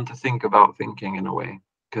don't want to think about thinking in a way,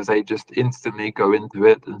 because they just instantly go into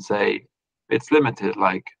it and say, it's limited.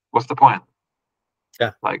 Like, what's the point?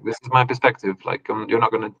 Yeah. Like, this is my perspective. Like,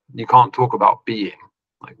 you can't talk about being.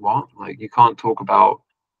 Like, what? Like, you can't talk about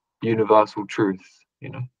universal truth,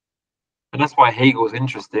 And that's why Hegel's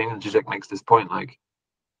interesting, and Zizek makes this point, like,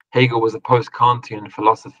 Hegel was a post-Kantian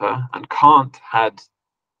philosopher, and Kant had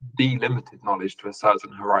delimited knowledge to a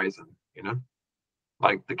certain horizon,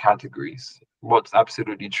 like the categories. What's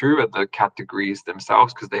absolutely true are the categories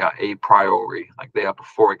themselves, because they are a priori, like they are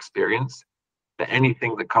before experience. That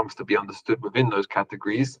anything that comes to be understood within those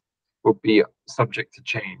categories will be subject to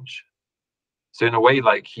change. So in a way,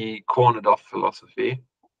 like, he cornered off philosophy.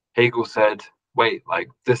 Hegel said, wait, like,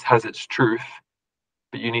 this has its truth,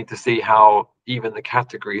 but you need to see how even the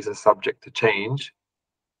categories are subject to change.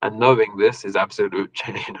 And knowing this is absolute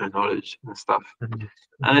knowledge and stuff. And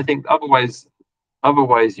I think otherwise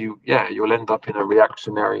you'll end up in a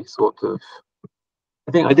reactionary sort of.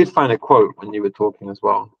 I think I did find a quote when you were talking as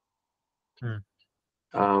well.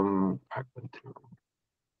 I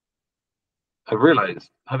realized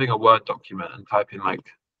having a Word document and typing like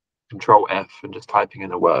Control F and just typing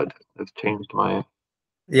in a word has changed my.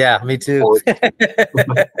 Yeah, me too. I feel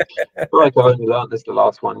like I've only learned this the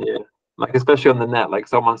last 1 year. Like, especially on the net, like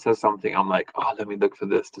someone says something, I'm like, oh, let me look for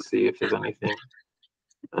this to see if there's anything.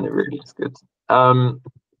 And it really is good. But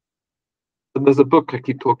there's a book I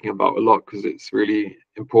keep talking about a lot because it's really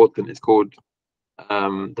important. It's called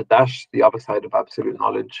The Dash, The Other Side of Absolute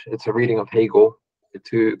Knowledge. It's a reading of Hegel, the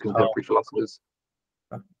two contemporary philosophers.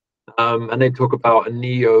 And they talk about a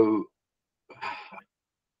Neopolonic.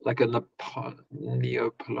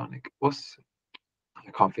 I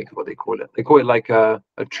can't think of what they call it. They call it like a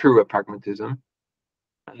truer pragmatism.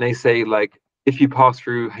 And they say, like, if you pass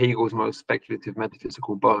through Hegel's most speculative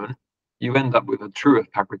metaphysical bone, you end up with a truer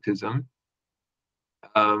pragmatism,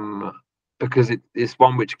 because it is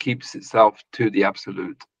one which keeps itself to the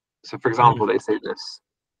absolute. So, for example, they say this.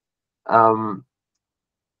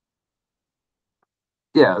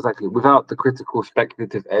 Yeah, exactly. Without the critical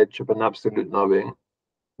speculative edge of an absolute knowing,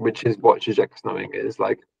 which is what Zizek's knowing is,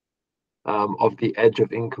 like, of the edge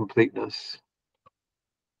of incompleteness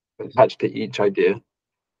attached to each idea,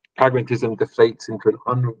 pragmatism deflates into an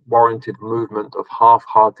unwarranted movement of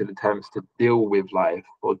half-hearted attempts to deal with life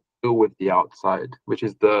or deal with the outside, which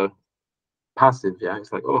is the passive. Yeah,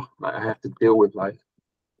 it's like, oh, I have to deal with life.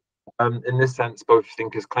 In this sense, both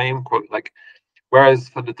thinkers claim, quote, like, whereas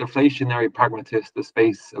for the deflationary pragmatist, the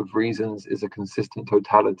space of reasons is a consistent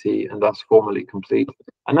totality and thus formally complete.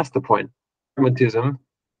 And that's the point. Pragmatism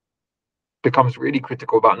becomes really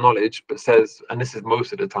critical about knowledge, but says, and this is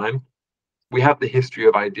most of the time, we have the history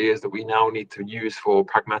of ideas that we now need to use for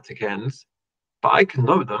pragmatic ends, but I can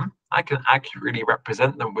know them, I can accurately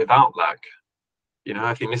represent them without lack. You know,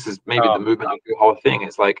 I think this is maybe the movement of the whole thing.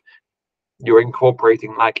 It's like you're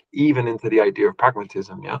incorporating lack even into the idea of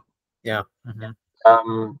pragmatism. Yeah. Yeah.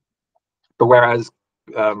 Mm-hmm. But whereas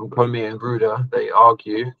Comey and Bruder, they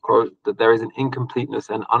argue, quote, that there is an incompleteness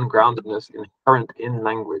and ungroundedness inherent in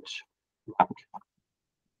language, like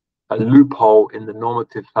a loophole in the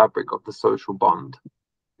normative fabric of the social bond.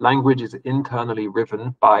 Language is internally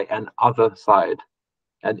riven by an other side,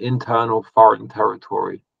 an internal foreign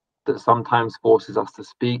territory that sometimes forces us to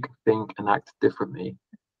speak, think, and act differently.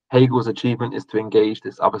 Hegel's achievement is to engage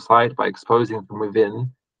this other side by exposing from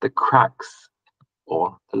within the cracks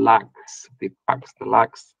or the lacks,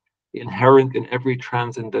 inherent in every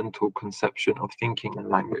transcendental conception of thinking and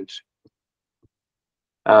language.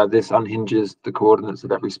 This unhinges the coordinates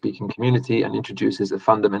of every speaking community and introduces a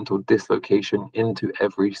fundamental dislocation into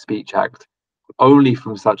every speech act. Only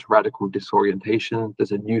from such radical disorientation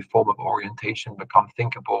does a new form of orientation become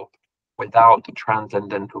thinkable without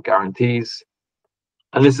transcendental guarantees.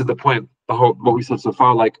 And this is the point, the whole what we said so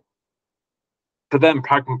far, like for them,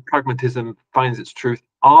 pragmatism finds its truth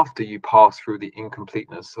after you pass through the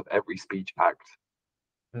incompleteness of every speech act.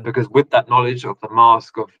 Because with that knowledge of the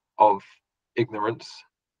mask of ignorance,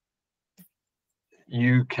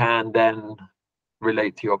 you can then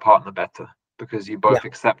relate to your partner better, because you both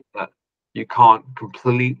accept that you can't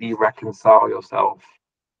completely reconcile yourself.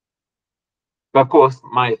 But of course,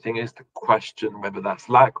 my thing is to question whether that's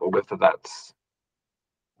lack or whether that's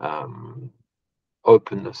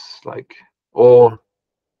openness, like, or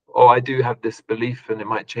I do have this belief, and it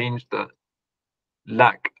might change, that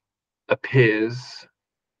lack appears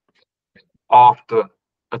after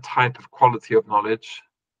a type of quality of knowledge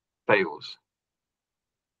fails,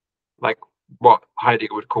 like what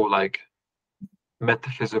Heidegger would call like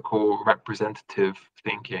metaphysical representative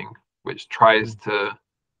thinking, which tries to,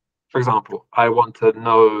 for example, I want to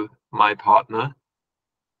know my partner,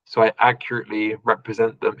 so I accurately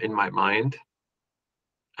represent them in my mind,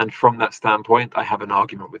 and from that standpoint I have an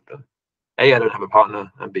argument with them. A, I don't have a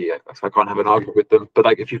partner, and B, so I can't have an argument with them. But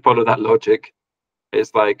like, if you follow that logic,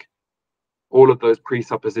 it's like all of those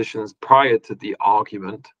presuppositions prior to the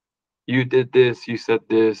argument. You did this, you said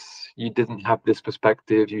this, you didn't have this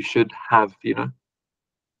perspective, you should have, you know.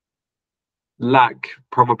 Lack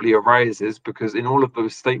probably arises because in all of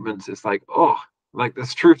those statements, it's like, oh, like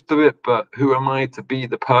there's truth to it, but who am I to be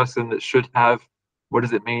the person that should have? What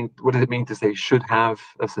does it mean? What does it mean to say should have?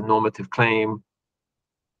 That's a normative claim.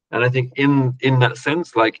 And I think in that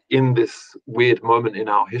sense, like in this weird moment in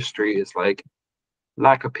our history, it's like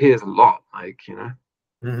lack appears a lot, like, you know,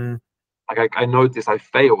 like I notice I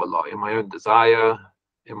fail a lot in my own desire,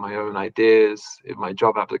 in my own ideas, in my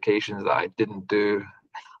job applications that I didn't do.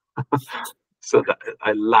 So that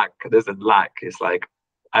I lack, there's a lack. It's like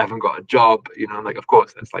I haven't got a job, you know, like of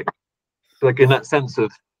course it's like in that sense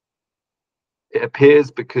of it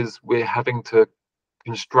appears because we're having to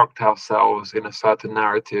construct ourselves in a certain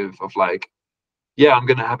narrative of like, yeah, I'm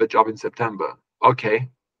gonna have a job in September. Okay.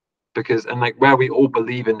 Because and like where we all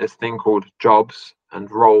believe in this thing called jobs and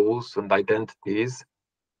roles and identities,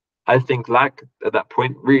 I think lack at that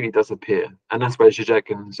point really does appear. And that's where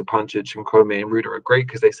Zizek and Zupancic and Comey and Ruder are great,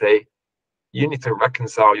 because they say you need to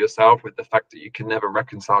reconcile yourself with the fact that you can never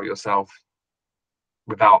reconcile yourself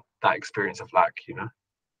without that experience of lack, you know?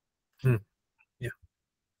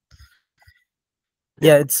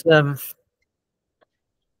 Yeah, it's you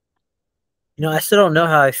know, I still don't know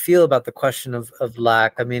how I feel about the question of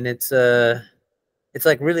lack. I mean, it's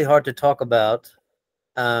like really hard to talk about,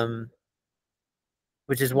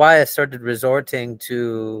 which is why I started resorting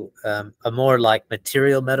to a more like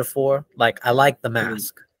material metaphor. Like I like the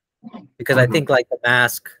mask, because I think like the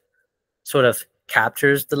mask sort of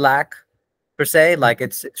captures the lack per se. Like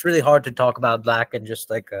it's really hard to talk about lack in just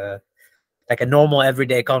like a normal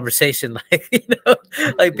everyday conversation. Like, you know,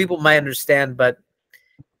 like people might understand, but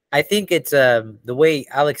I think it's the way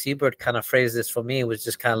Alex Ebert kind of phrased this for me was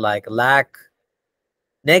just kind of like lack,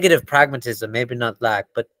 negative pragmatism, maybe not lack,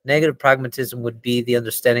 but negative pragmatism would be the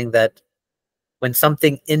understanding that when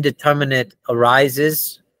something indeterminate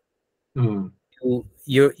arises, you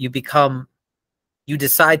become, you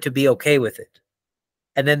decide to be okay with it.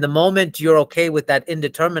 And then the moment you're okay with that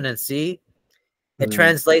indeterminacy, it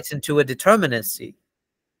translates into a determinacy.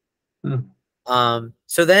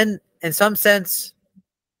 So then, in some sense,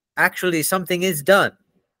 actually something is done.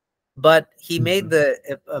 But he made the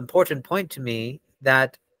important point to me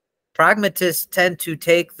that pragmatists tend to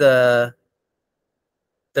take the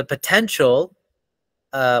potential,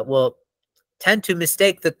 tend to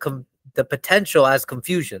mistake the potential as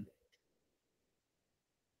confusion.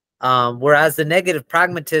 Whereas the negative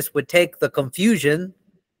pragmatist would take the confusion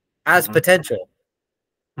as potential.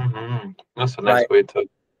 That's a nice way to.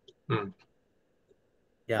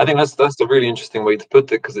 Yeah. I think that's a really interesting way to put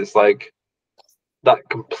it, because it's like that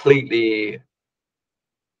completely.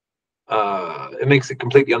 It makes it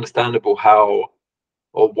completely understandable how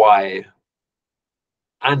or why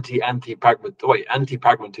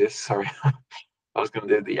anti-pragmatists. Sorry, I was going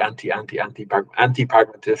to do the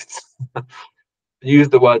anti-pragmatists use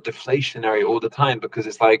the word deflationary all the time, because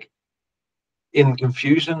it's like in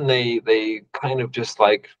confusion they kind of just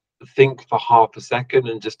like think for half a second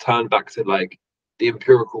and just turn back to like the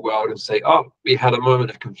empirical world and say, oh, we had a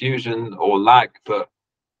moment of confusion or lack, but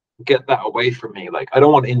get that away from me. Like, I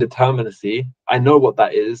don't want indeterminacy. I know what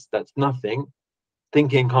that is. That's nothing.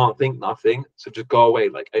 Thinking can't think nothing, so just go away.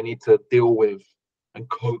 Like, I need to deal with and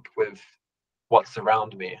cope with what's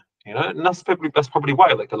around me, you know. And that's probably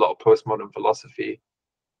why like a lot of postmodern philosophy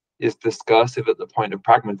is discursive at the point of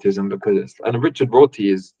pragmatism, because it's, and Richard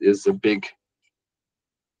Rorty is a big,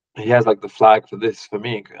 he has like the flag for this for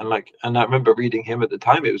me. And I remember reading him at the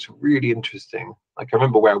time. It was really interesting. Like, I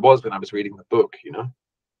remember where I was when I was reading the book, you know.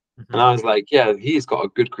 And I was like, yeah, he's got a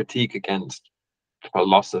good critique against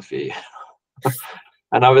philosophy.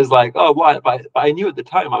 And I was like, oh, why? But I knew at the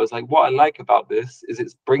time, I was like, what I like about this is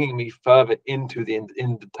it's bringing me further into the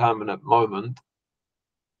indeterminate moment,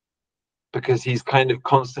 because he's kind of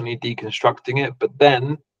constantly deconstructing it. But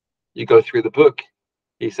then you go through the book,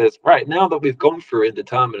 he says, right, now that we've gone through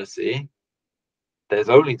indeterminacy, there's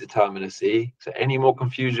only determinacy. So any more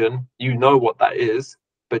confusion, you know what that is,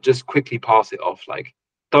 but just quickly pass it off. Like,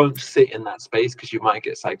 don't sit in that space because you might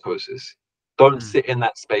get psychosis. Don't sit in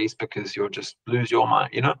that space because you'll just lose your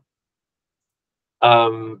mind, you know?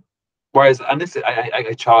 Whereas, and this, I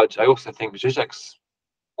also think Zizek's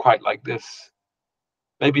quite like this.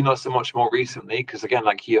 Maybe not so much more recently, because again,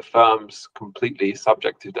 like, he affirms completely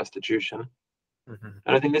subjective destitution.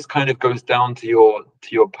 And I think this kind of goes down to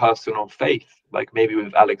your personal faith. Like, maybe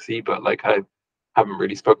with Alex Ebert, like, I haven't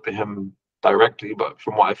really spoke to him directly, but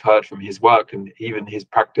from what I've heard from his work and even his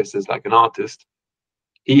practice as like an artist,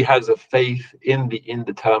 he has a faith in the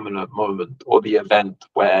indeterminate moment or the event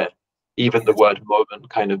where even the word moment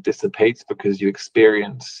kind of dissipates, because you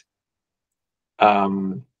experience,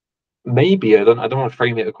 maybe I don't want to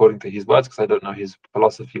frame it according to his words because I don't know his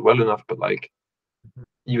philosophy well enough, but like,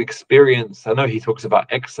 you experience, I know he talks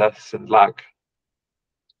about excess and lack,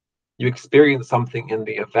 you experience something in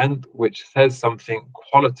the event which says something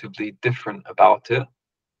qualitatively different about it,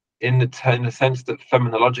 in the sense that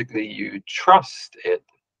phenomenologically you trust it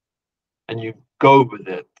and you go with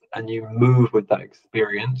it and you move with that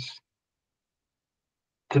experience,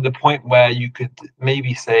 to the point where you could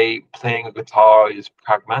maybe say playing a guitar is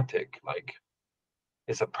pragmatic, like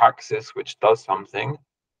it's a praxis which does something,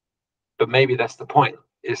 but maybe that's the point.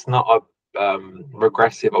 It's not a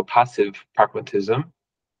regressive or passive pragmatism.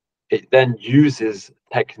 It then uses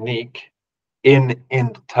technique in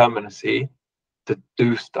indeterminacy to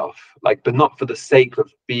do stuff, like, but not for the sake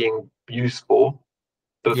of being useful,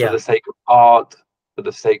 but for the sake of art, for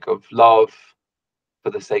the sake of love,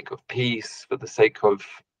 for the sake of peace, for the sake of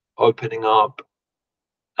opening up.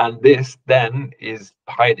 And this then is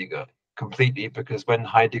Heidegger completely, because when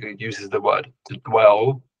Heidegger uses the word to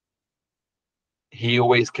dwell, he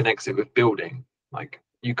always connects it with building. Like,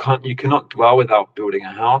 you cannot dwell without building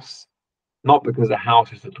a house, not because a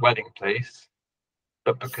house is a dwelling place,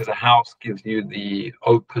 but because a house gives you the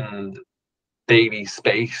open daily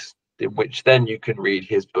space in which then you can read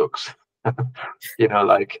his books. You know,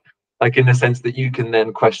 like in the sense that you can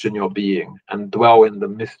then question your being and dwell in the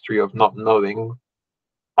mystery of not knowing,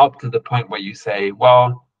 up to the point where you say,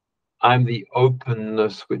 well, I'm the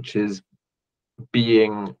openness which is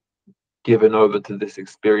being given over to this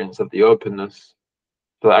experience of the openness.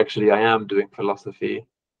 So actually I am doing philosophy,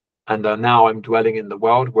 and now I'm dwelling in the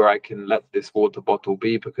world where I can let this water bottle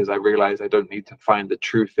be, because I realize I don't need to find the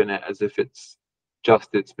truth in it as if it's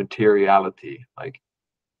just its materiality, like,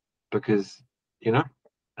 because, you know,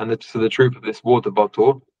 and so the truth of this water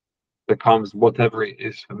bottle becomes whatever it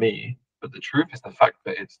is for me, but the truth is the fact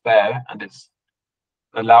that it's there and it's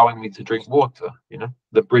allowing me to drink water. You know,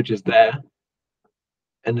 the bridge is there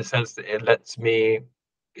in the sense that it lets me,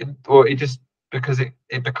 or it just, because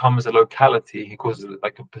it becomes a locality. He calls it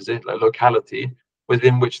like a position, a locality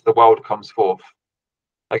within which the world comes forth.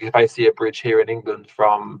 Like if I see a bridge here in England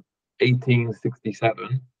from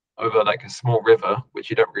 1867 over like a small river, which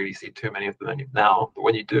you don't really see too many of them now, but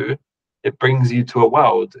when you do, it brings you to a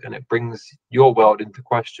world, and it brings your world into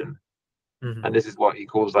question. Mm-hmm. And this is what he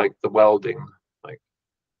calls like the welding. Like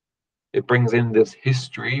it brings in this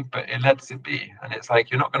history, but it lets it be. And it's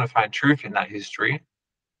like you're not going to find truth in that history.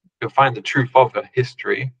 You'll find the truth of a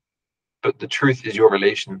history, but the truth is your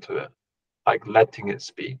relation to it, like letting it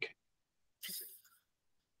speak.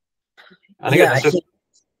 And again, Yeah, that's I just think,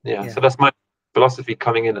 yeah. so that's my philosophy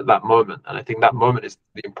coming in at that moment. And I think that moment is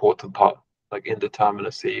the important part, like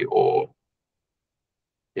indeterminacy or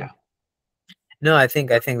No, I think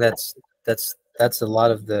that's a lot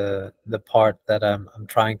of the part that I'm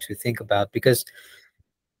trying to think about, because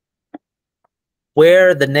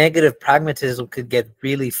where the negative pragmatism could get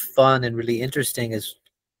really fun and really interesting is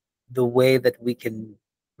the way that we can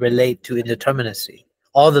relate to indeterminacy.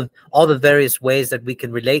 All the various ways that we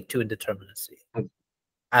can relate to indeterminacy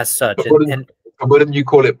as such. But And wouldn't you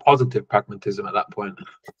call it positive pragmatism at that point?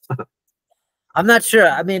 I'm not sure.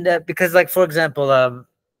 I mean, because like, for example,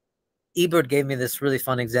 Ebert gave me this really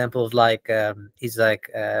fun example of like, he's like,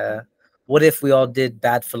 what if we all did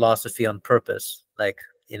bad philosophy on purpose? Like,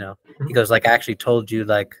 he goes like, I actually told you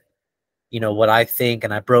like, what I think,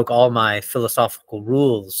 and I broke all my philosophical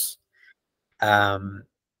rules,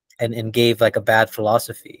 and gave like a bad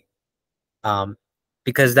philosophy,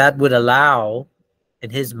 because that would allow, in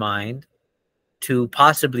his mind, to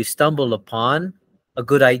possibly stumble upon a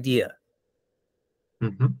good idea.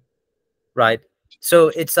 Mm-hmm. Right. So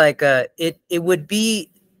it's like, it would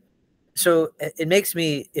be, so it makes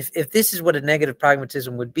me, if this is what a negative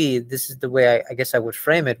pragmatism would be, this is the way I guess I would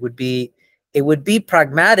frame it, would be, it would be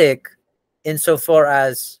pragmatic insofar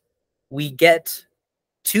as we get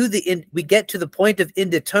to the point of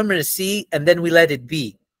indeterminacy, and then we let it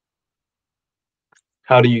be.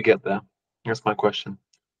 How do you get there? That's my question.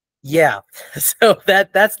 Yeah. So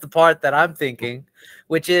that's the part that I'm thinking,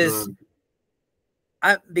 which is,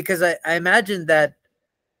 because I imagine that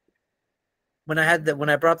when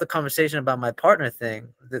I brought up the conversation about my partner thing,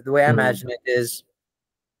 the way I imagine it is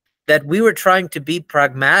that we were trying to be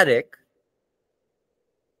pragmatic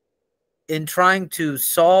in trying to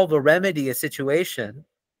solve or remedy a situation,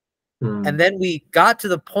 and then we got to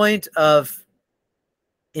the point of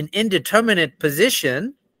an indeterminate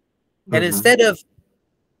position, and instead of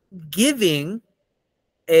giving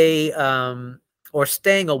a or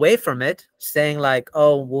staying away from it, saying like,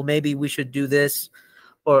 oh well, maybe we should do this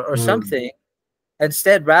or something,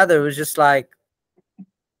 instead rather it was just like,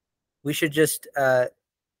 we should just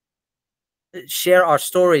share our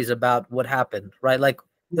stories about what happened, right? Like,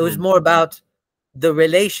 it was more about the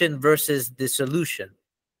relation versus the solution.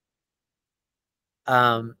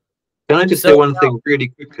 Can I just say So one thing really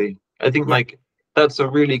quickly? I think yeah. like that's a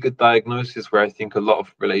really good diagnosis where I think a lot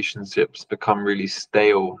of relationships become really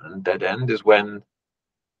stale and dead end is when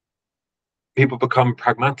people become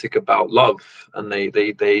pragmatic about love, and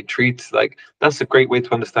they treat like, that's a great way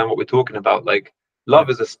to understand what we're talking about. Like love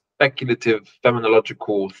is a speculative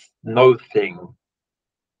phenomenological no thing.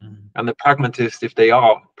 And the pragmatist, if they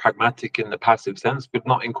are pragmatic in the passive sense, would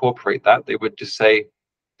not incorporate that. They would just say,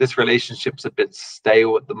 this relationship's a bit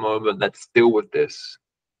stale at the moment, let's deal with this.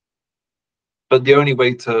 But the only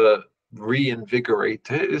way to reinvigorate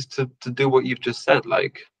it is to do what you've just said,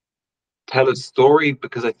 like tell a story,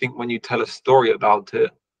 because I think when you tell a story about it,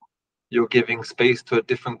 you're giving space to a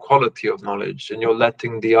different quality of knowledge, and you're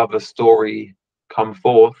letting the other story come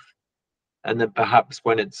forth. And then perhaps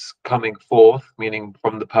when it's coming forth, meaning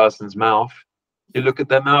from the person's mouth, you look at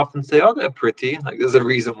their mouth and say, oh, they're pretty. Like there's a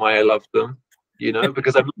reason why I love them,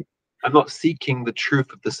 because I'm not seeking the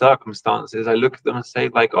truth of the circumstances. I look at them and say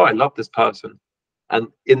like, oh, I love this person. And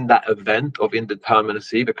in that event of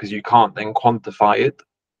indeterminacy, because you can't then quantify it,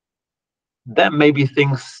 then maybe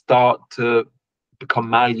things start to become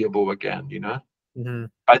malleable again,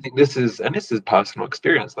 I think this is personal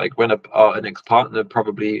experience. Like when an ex-partner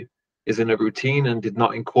probably is in a routine and did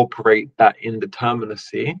not incorporate that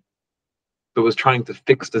indeterminacy, but was trying to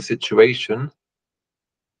fix the situation,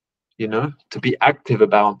 to be active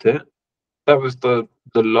about it. That was that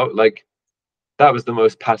was the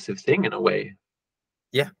most passive thing in a way.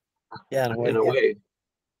 Yeah. In a way.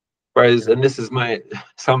 Whereas, and this is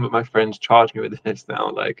some of my friends charge me with this now,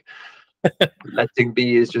 like letting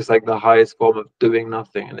be is just like the highest form of doing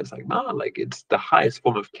nothing. And it's like, no, like it's the highest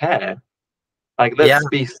form of care. Like, let's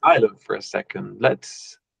be silent for a second.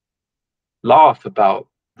 Let's laugh about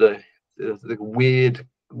the weird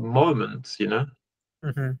moments,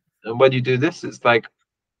 And when you do this, it's like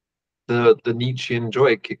the Nietzschean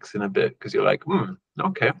joy kicks in a bit, because you're like,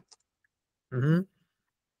 okay, Mm-hmm.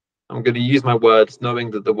 I'm going to use my words,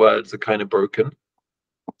 knowing that the words are kind of broken,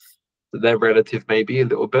 that they're relative maybe a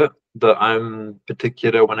little bit, that I'm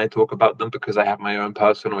particular when I talk about them because I have my own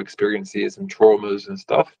personal experiences and traumas and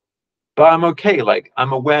stuff. But I'm okay. Like,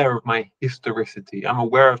 I'm aware of my historicity. I'm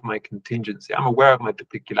aware of my contingency. I'm aware of my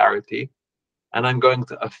particularity. And I'm going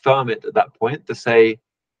to affirm it at that point to say,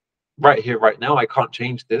 right here, right now, I can't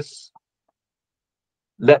change this.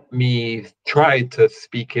 Let me try to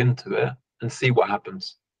speak into it and see what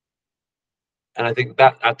happens. And I think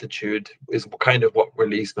that attitude is kind of what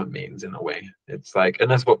releasement means in a way. It's like, and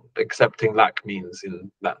that's what accepting lack means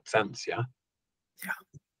in that sense. Yeah.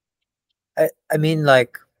 I mean,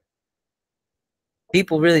 like,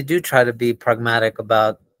 people really do try to be pragmatic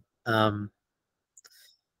about um,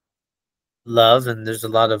 love, and there's a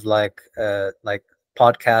lot of like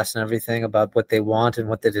podcasts and everything about what they want and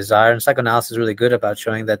what they desire. And psychoanalysis is really good about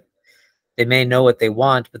showing that they may know what they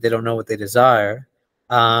want, but they don't know what they desire.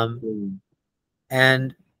 Mm.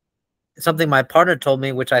 And something my partner told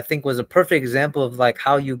me, which I think was a perfect example of like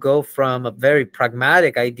how you go from a very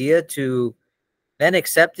pragmatic idea to then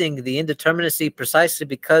accepting the indeterminacy precisely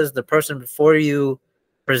because the person before you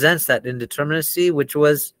presents that indeterminacy, which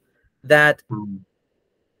was that Mm.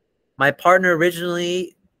 my partner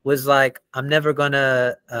originally was like, I'm never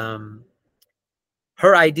gonna,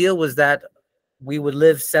 her ideal was that we would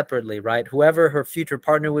live separately, right? Whoever her future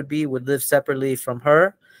partner would be would live separately from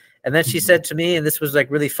her. And then she Mm. said to me, and this was like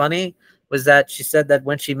really funny, was that she said that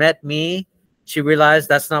when she met me, she realized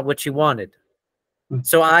that's not what she wanted.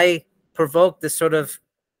 So I provoked this sort of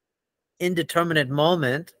indeterminate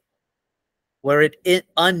moment where it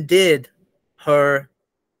undid her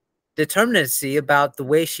determinacy about the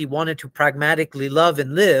way she wanted to pragmatically love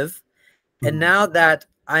and live. And Mm. now that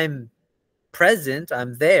I'm present,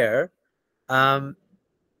 I'm there, um,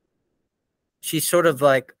 she's sort of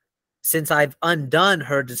like, since I've undone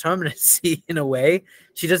her determinacy in a way,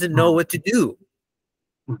 she doesn't know Mm. what to do,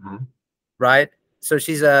 Mhm. right? So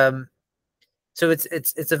she's so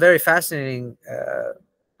it's a very fascinating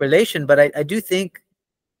relation, but I do think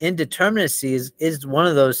indeterminacy is one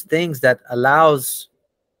of those things that allows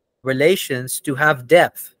relations to have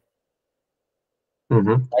depth.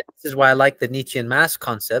 Mhm. Right? This is why I like the Nietzschean mask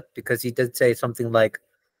concept, because he did say something like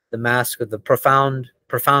the mask of the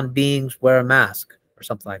profound beings wear a mask or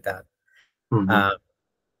something like that. Mhm. Uh,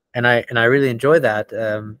 and I really enjoy that.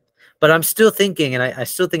 But I'm still thinking, and I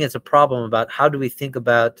still think it's a problem about how do we think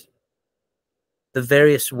about the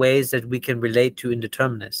various ways that we can relate to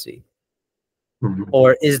indeterminacy, Mhm.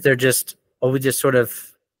 or is there just, or we just sort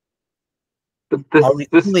of, But are we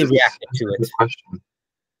this only is reacting that's to a it? good question.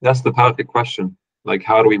 That's the perfect question. Like,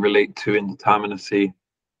 how do we relate to indeterminacy?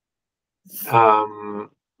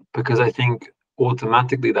 Um, because I think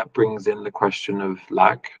automatically that brings in the question of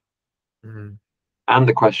lack Mm-hmm. and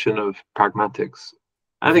the question of pragmatics.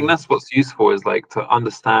 I think Mm-hmm. that's what's useful, is like to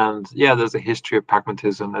understand, yeah, there's a history of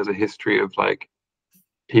pragmatism, there's a history of like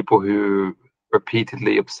people who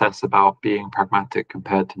repeatedly obsess about being pragmatic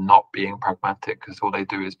compared to not being pragmatic, because all they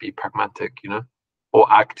do is be pragmatic, or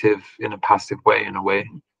active in a passive way, in a way.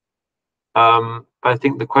 But I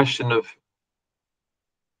think the question of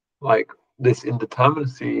like this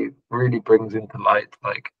indeterminacy really brings into light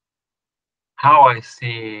like how I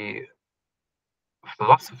see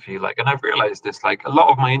philosophy. Like, and I've realized this, like a lot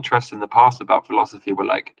of my interests in the past about philosophy were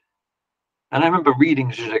like, and I remember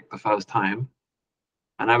reading Zizek the first time,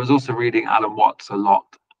 and I was also reading Alan Watts a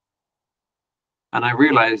lot. And I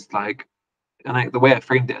realized like, the way I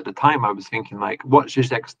framed it at the time, I was thinking like, what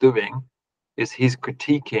Zizek's doing is he's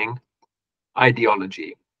critiquing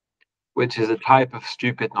ideology, which is a type of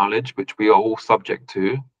stupid knowledge which we are all subject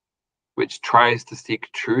to, which tries to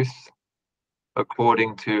seek truth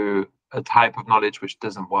according to a type of knowledge which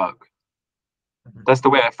doesn't work. That's the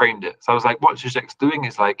way I framed it. So I was like, what Zizek's doing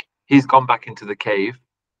is like, he's gone back into the cave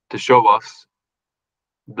to show us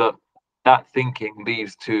that that thinking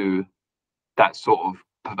leads to that sort of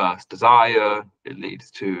perverse desire. It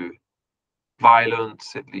leads to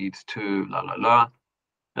violence. It leads to la la la.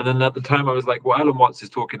 And then at the time, I was like, well, Alan Watts is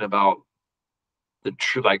talking about the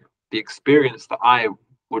true, like the experience that I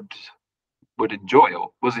would would enjoy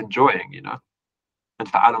or was enjoying, And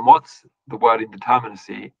for Alan Watts, the word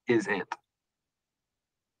indeterminacy is it.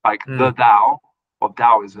 Like the Mm. Tao of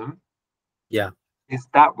Taoism Yeah. is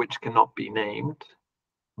that which cannot be named,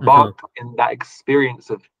 Mm-hmm. but in that experience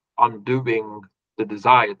of undoing the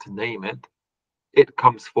desire to name it, it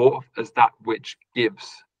comes forth as that which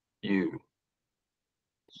gives you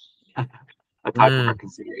a type of Mm.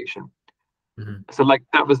 reconciliation. Mm-hmm. So, like,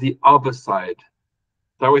 that was the other side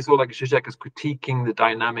I always saw like Zizek as critiquing the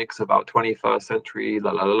dynamics about 21st century,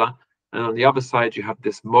 la la la la. And on the other side, you have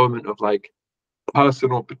this moment of like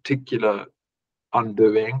personal, particular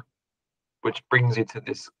undoing, which brings you to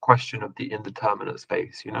this question of the indeterminate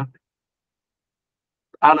space, you know?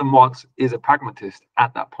 Alan Watts is a pragmatist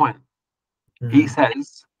at that point. He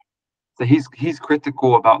says that he's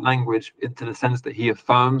critical about language into the sense that he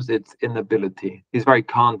affirms its inability. He's very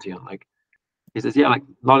Kantian. Like he says, yeah, like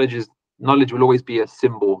knowledge will always be a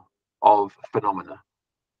symbol of phenomena.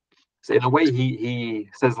 So in a way, he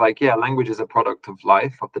says like, yeah, language is a product of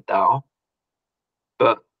life, of the Tao,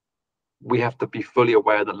 but we have to be fully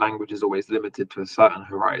aware that language is always limited to a certain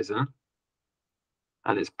horizon.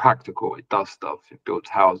 And it's practical, it does stuff, it builds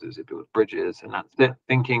houses, it builds bridges, and that's it.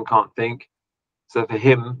 Thinking can't think. So for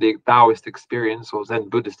him, the Taoist experience or Zen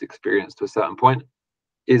Buddhist experience to a certain point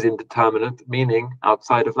is indeterminate, meaning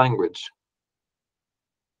outside of language.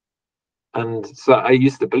 And so I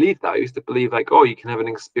used to believe that. I used to believe like, oh, you can have an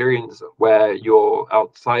experience where you're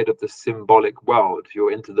outside of the symbolic world,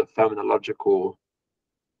 you're into the phenomenological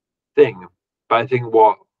thing. But I think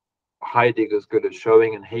what Heidegger's good at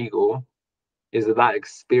showing, and Hegel, is that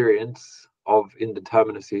experience of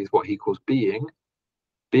indeterminacy is what he calls being.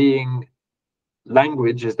 Being,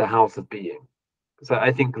 language is the house of being. So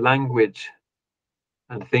I think language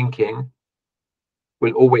and thinking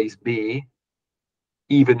will always be,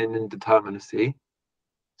 even in indeterminacy.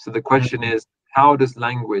 So the question is, how does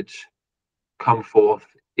language come forth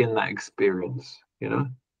in that experience, you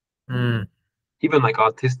know? Even like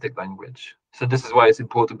artistic language. So this is why it's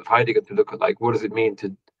important with Heidegger to look at like, what does it mean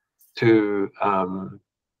to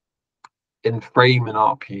in frame an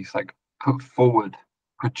art piece, like put forward,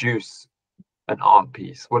 produce an art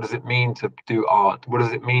piece? What does it mean to do art? What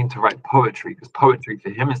does it mean to write poetry? Because poetry for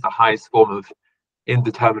him is the highest form of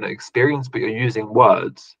indeterminate experience, but you're using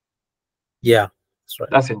words. Yeah, that's right.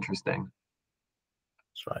 That's interesting.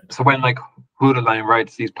 That's right. So when like Hölderlin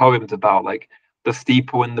writes these poems about like the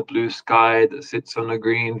steeple in the blue sky that sits on a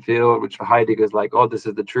green field, which for Heidegger is like, oh, this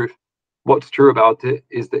is the truth. What's true about it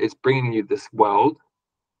is that it's bringing you this world,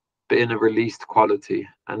 but in a released quality,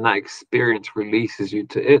 and that experience releases you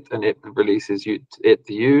to it, and it releases it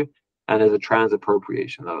to you, and there's a trans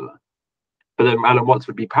appropriation of that. But then Alan Watts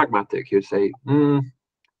would be pragmatic. He would say,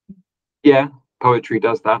 yeah, poetry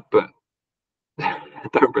does that, but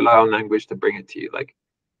don't rely on language to bring it to you. Like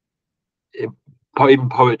even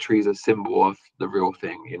poetry is a symbol of the real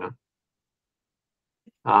thing, you know.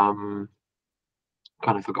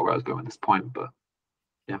 Kind of forgot where I was going at this point, but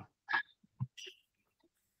yeah,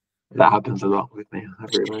 that happens a lot with me. I've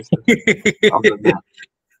realized it.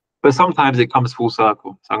 But sometimes it comes full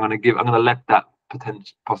circle. So I'm gonna let that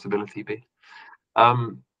potential possibility be.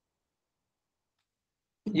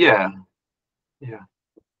 Yeah.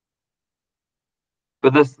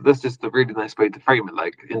 But that's just a really nice way to frame it,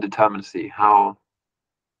 like indeterminacy. How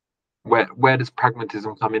where does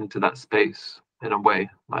pragmatism come into that space in a way?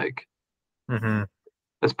 Like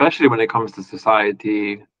especially when it comes to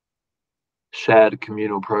society, shared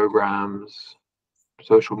communal programs,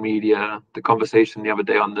 social media, the conversation the other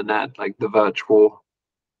day on the net, like the virtual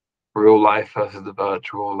real life versus the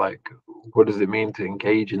virtual, like what does it mean to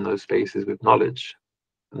engage in those spaces with knowledge,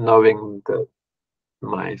 knowing that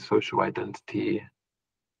my social identity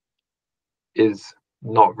is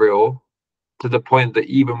not real, to the point that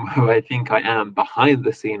even who I think I am behind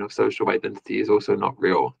the scene of social identity is also not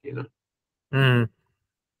real, you know.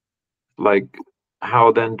 Like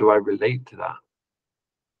how then do I relate to that?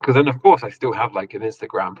 Because then of course I still have like an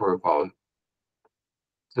Instagram profile.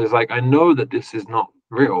 So it's like I know that this is not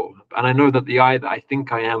real, and I know that the I that I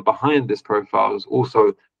think I am behind this profile is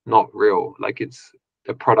also not real. Like it's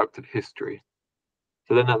a product of history.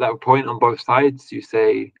 So then at that point on both sides, you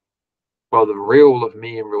say, well, the real of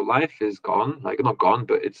me in real life is gone. Like not gone,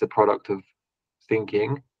 but it's a product of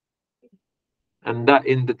thinking. And that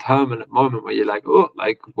indeterminate moment where you're like, oh,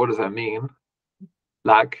 like what does that mean?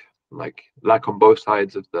 Lack on both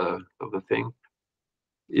sides of the thing,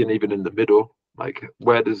 and even in the middle. Like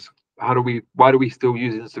why do we still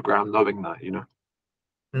use Instagram knowing that, you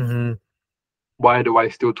know? Why do I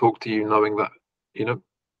still talk to you knowing that, you know?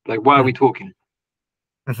 Like why are we talking?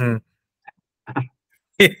 And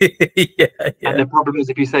the problem is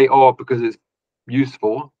if you say, oh, because it's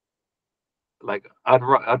useful, like I'd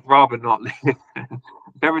rather not live.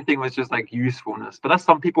 If everything was just like usefulness. But that's,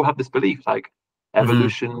 some people have this belief, like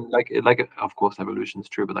evolution, like of course evolution is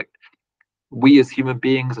true, but like we as human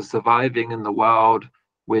beings are surviving in the world.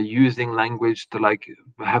 We're using language to like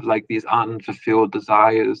have like these unfulfilled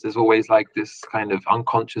desires. There's always like this kind of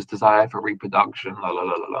unconscious desire for reproduction, la la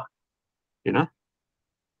la la la, you know.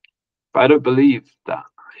 But I don't believe that.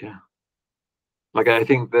 yeah, like I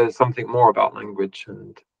think there's something more about language,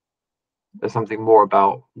 and there's something more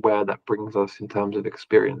about where that brings us in terms of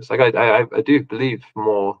experience. Like I do believe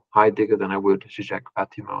more Heidegger than I would Zizek,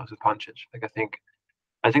 Fatima, or Zupancic. Like I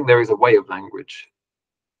think there is a way of language,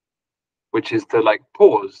 which is to like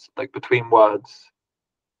pause like between words,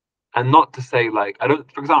 and not to say like, I don't,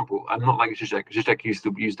 for example, I'm not like Zizek. Zizek used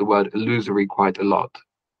to use the word illusory quite a lot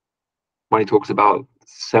when he talks about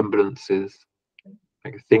semblances,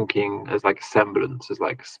 like thinking as like a semblance, as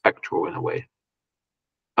like spectral in a way.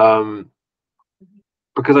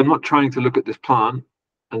 Because I'm not trying to look at this plant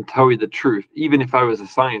and tell you the truth. Even if I was a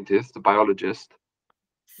scientist, a biologist,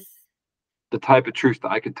 the type of truth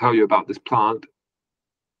that I could tell you about this plant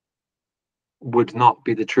would not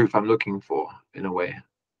be the truth I'm looking for, in a way.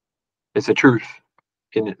 It's a truth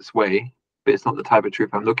in its way, but it's not the type of truth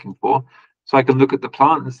I'm looking for. So I can look at the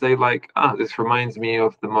plant and say, like, ah, this reminds me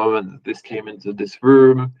of the moment that this came into this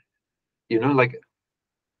room, you know, like,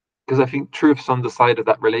 because I think truth's on the side of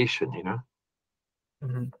that relation, you know.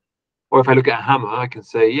 Mm-hmm. Or if I look at a hammer, I can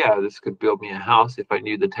say, yeah, this could build me a house if I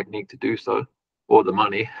knew the technique to do so, or the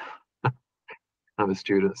money. I'm a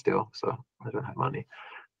student still, so I don't have money.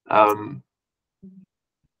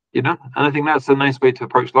 You know, and I think that's a nice way to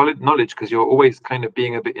approach knowledge, because you're always kind of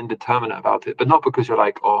being a bit indeterminate about it, but not because you're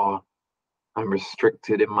like, oh, I'm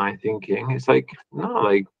restricted in my thinking. It's like, no,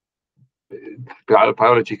 like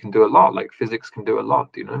biology can do a lot, like physics can do a lot,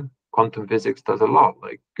 you know, quantum physics does a lot,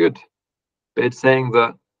 like good. But it's saying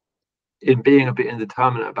that in being a bit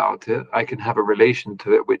indeterminate about it, I can have a relation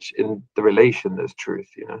to it, which in the relation there's truth,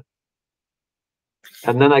 you know.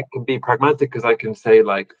 And then I can be pragmatic, because I can say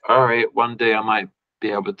like, all right, one day I might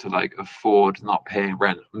be able to like afford not paying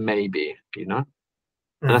rent, maybe, you know.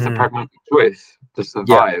 And that's a Mm-hmm. pragmatic choice to Yeah.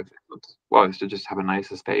 survive. Well, it's to just have a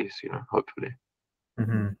nicer space, you know, hopefully.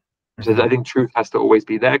 Mm-hmm. So I Mm-hmm. think truth has to always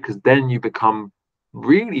be there, because then you become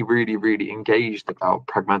really, really, really engaged about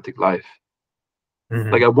pragmatic life. Like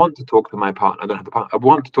Mm-hmm. I want to talk to my partner. I don't have a partner. I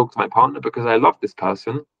want to talk to my partner because I love this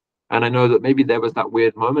person. And I know that maybe there was that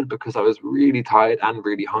weird moment because I was really tired and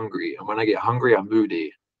really hungry. And when I get hungry, I'm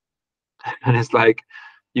moody. And it's like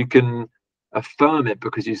you can affirm it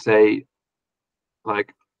because you say,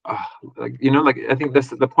 like, like, you know, like I think that's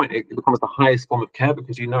the point. It becomes the highest form of care,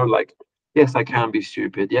 because you know, like, yes, I can be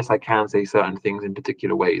stupid. Yes, I can say certain things in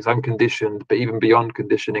particular ways. I'm conditioned, but even beyond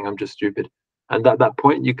conditioning, I'm just stupid. And at that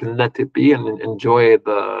point, you can let it be and enjoy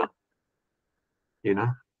the, you know.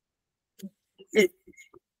 It,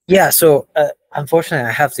 yeah. So unfortunately,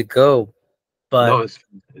 I have to go, No, but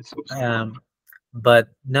it's awesome. um, but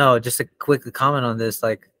no, just a quick comment on this.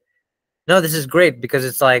 Like, no, this is great because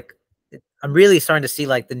it's like I'm really starting to see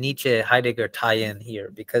like the Nietzsche Heidegger tie-in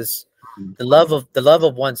here, because Mm, the love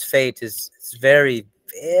of one's fate is very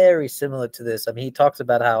very similar to this. I mean, he talks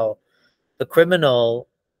about how the criminal,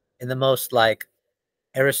 in the most like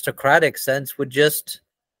aristocratic sense, would just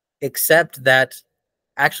accept that.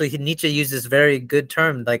 Actually, Nietzsche uses very good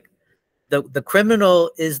term, like the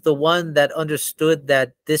criminal is the one that understood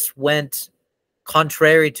that this went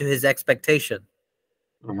contrary to his expectation,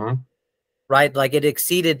 mhm, right? Like it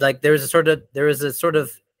exceeded, like there is a sort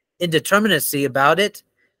of indeterminacy about it,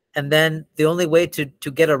 and then the only way to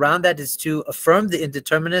get around that is to affirm the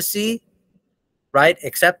indeterminacy, right?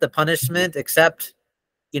 Accept the punishment, accept,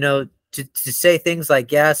 you know, to say things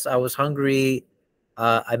like, yes, I was hungry,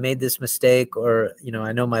 I made this mistake, or, you know,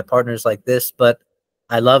 I know my partner's like this, but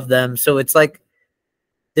I love them. So it's like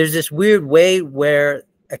there's this weird way where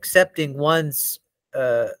accepting one's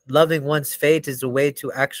loving one's fate is a way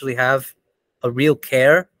to actually have a real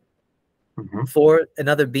care mhm, for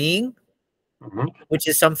another being, mhm, which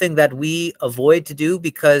is something that we avoid to do,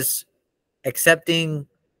 because accepting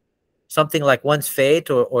something like one's fate,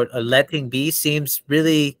 or a letting be, seems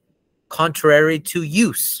really contrary to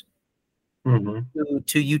use, mhm,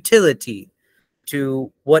 to utility,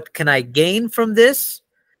 to what can I gain from this,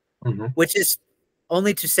 mhm, which is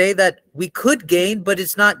only to say that we could gain, but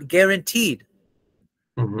it's not guaranteed.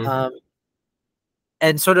 mhm, Um,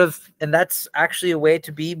 and that's actually a way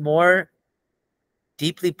to be more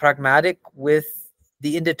deeply pragmatic with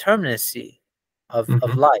the indeterminacy of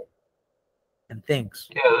mhm. life and things.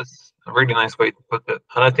 Yeah, that's a really nice way to put it.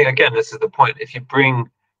 And I think again, this is the point. If you bring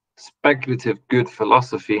speculative good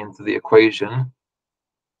philosophy into the equation,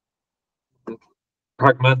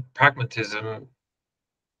 pragmatism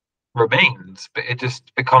remains, but it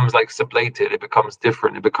just becomes like sublated. It becomes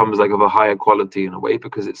different. It becomes like of a higher quality in a way,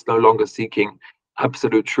 because it's no longer seeking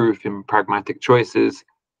absolute truth in pragmatic choices,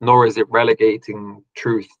 nor is it relegating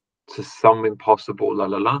truth to some impossible la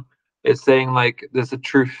la la. It's saying like there's a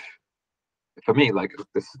truth for me, like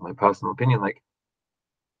this is my personal opinion, like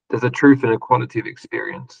there's a truth and a quality of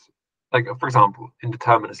experience. Like, for example,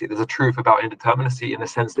 indeterminacy. There's a truth about indeterminacy in the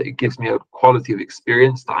sense that it gives me a quality of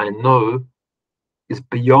experience that I know is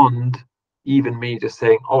beyond even me just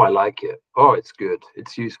saying, oh, I like it. Oh, it's good.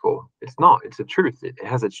 It's useful. It's not. It's a truth. It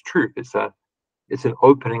has its truth. It's an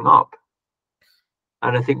opening up.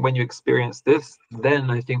 And I think when you experience this, then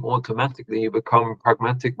I think automatically you become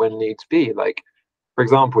pragmatic when needs be. Like, for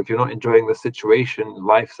example, if you're not enjoying the situation,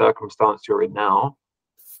 life circumstance you're in now,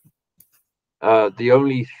 the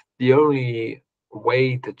only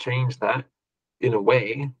way to change that, in a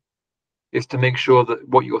way, is to make sure that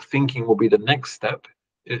what you're thinking will be the next step.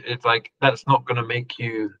 It's like that's not going to make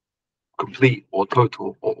you complete or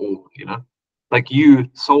total or all, you know? Like you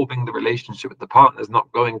solving the relationship with the partner is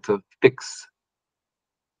not going to fix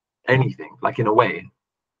anything, like in a way.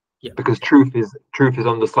 Yeah. Because truth is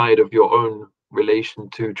on the side of your own relation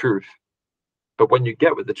to truth. But when you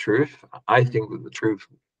get with the truth, I think that the truth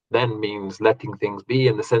then means letting things be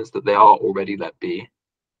in the sense that they are already let be.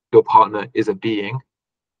 Your partner is a being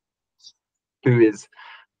who is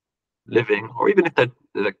living, or even if they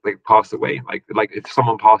pass away, like if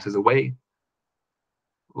someone passes away,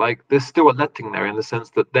 like there's still a letting there in the sense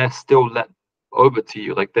that they're still let over to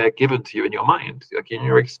you, like they're given to you in your mind, like in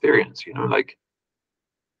your experience, you know, like.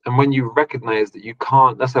 And when you recognize that you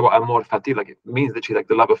can't, that's like what amor fati, like it means literally like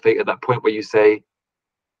the love of fate, at that point where you say,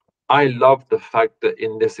 I love the fact that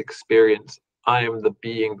in this experience, I am the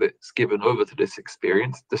being that's given over to this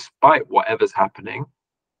experience, despite whatever's happening.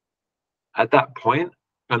 At that point,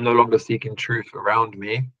 I'm no longer seeking truth around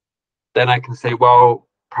me. Then I can say, well,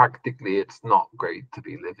 practically, it's not great to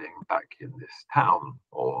be living back in this town,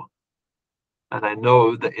 and I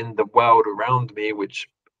know that in the world around me, which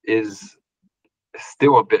is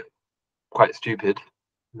still a bit quite stupid,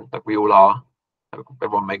 like we all are,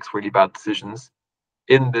 everyone makes really bad decisions.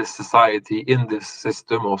 In this society, in this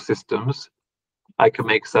system or systems, I can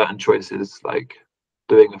make certain choices, like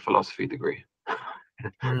doing a philosophy degree,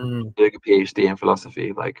 doing a PhD in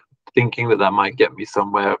philosophy, like thinking that that might get me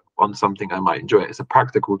somewhere on something I might enjoy. It's a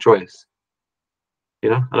practical choice, you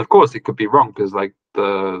know. And of course, it could be wrong because like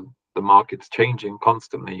the market's changing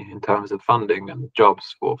constantly in terms of funding and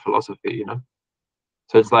jobs for philosophy, you know.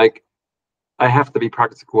 So it's like I have to be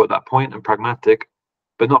practical at that point and pragmatic,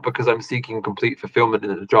 but not because I'm seeking complete fulfillment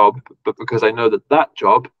in a job, but because I know that that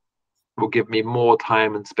job will give me more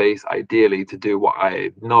time and space, ideally, to do what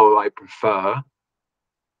I know I prefer,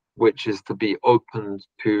 which is to be open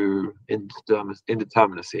to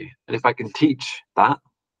indeterminacy. And if I can teach that,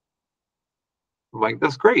 like,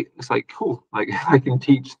 that's great. It's like, cool. Like, I can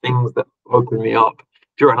teach things that open me up.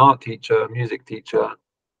 If you're an art teacher, music teacher,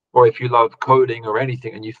 or if you love coding or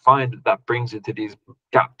anything, and you find that that brings you to these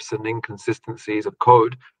gaps and inconsistencies of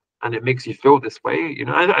code, and it makes you feel this way, you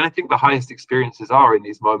know. And I think the highest experiences are in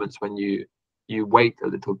these moments when you wait a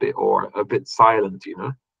little bit or a bit silent, you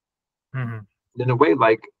know. In a way,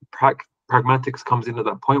 like pragmatics comes into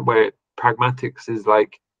that point where pragmatics is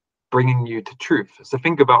like bringing you to truth. So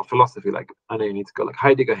think about philosophy. Like, I know you need to go. Like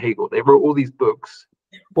Heidegger, Hegel, they wrote all these books.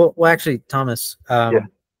 Well, actually, Thomas. Yeah.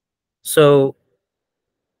 So,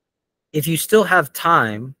 if you still have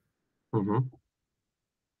time,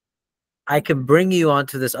 I can bring you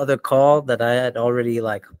onto this other call that I had already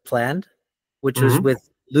like planned, which was with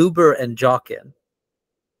Luber and Jockin.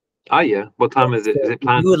 Ah, yeah. What time is it? Is it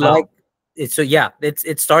planned You would now? like it? So yeah,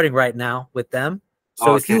 it's starting right now with them.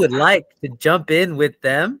 So if you would like to jump in with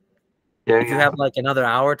them, if you have like another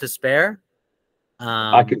hour to spare,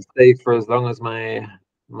 I could stay for as long as my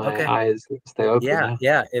eyes stay open.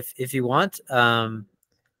 Yeah. If you want,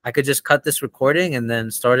 I could just cut this recording and then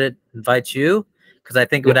invite you, because I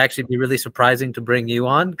think it would actually be really surprising to bring you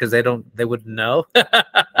on, because they wouldn't know.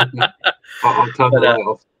 I'll turn the light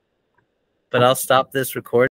off. But I'll stop this recording.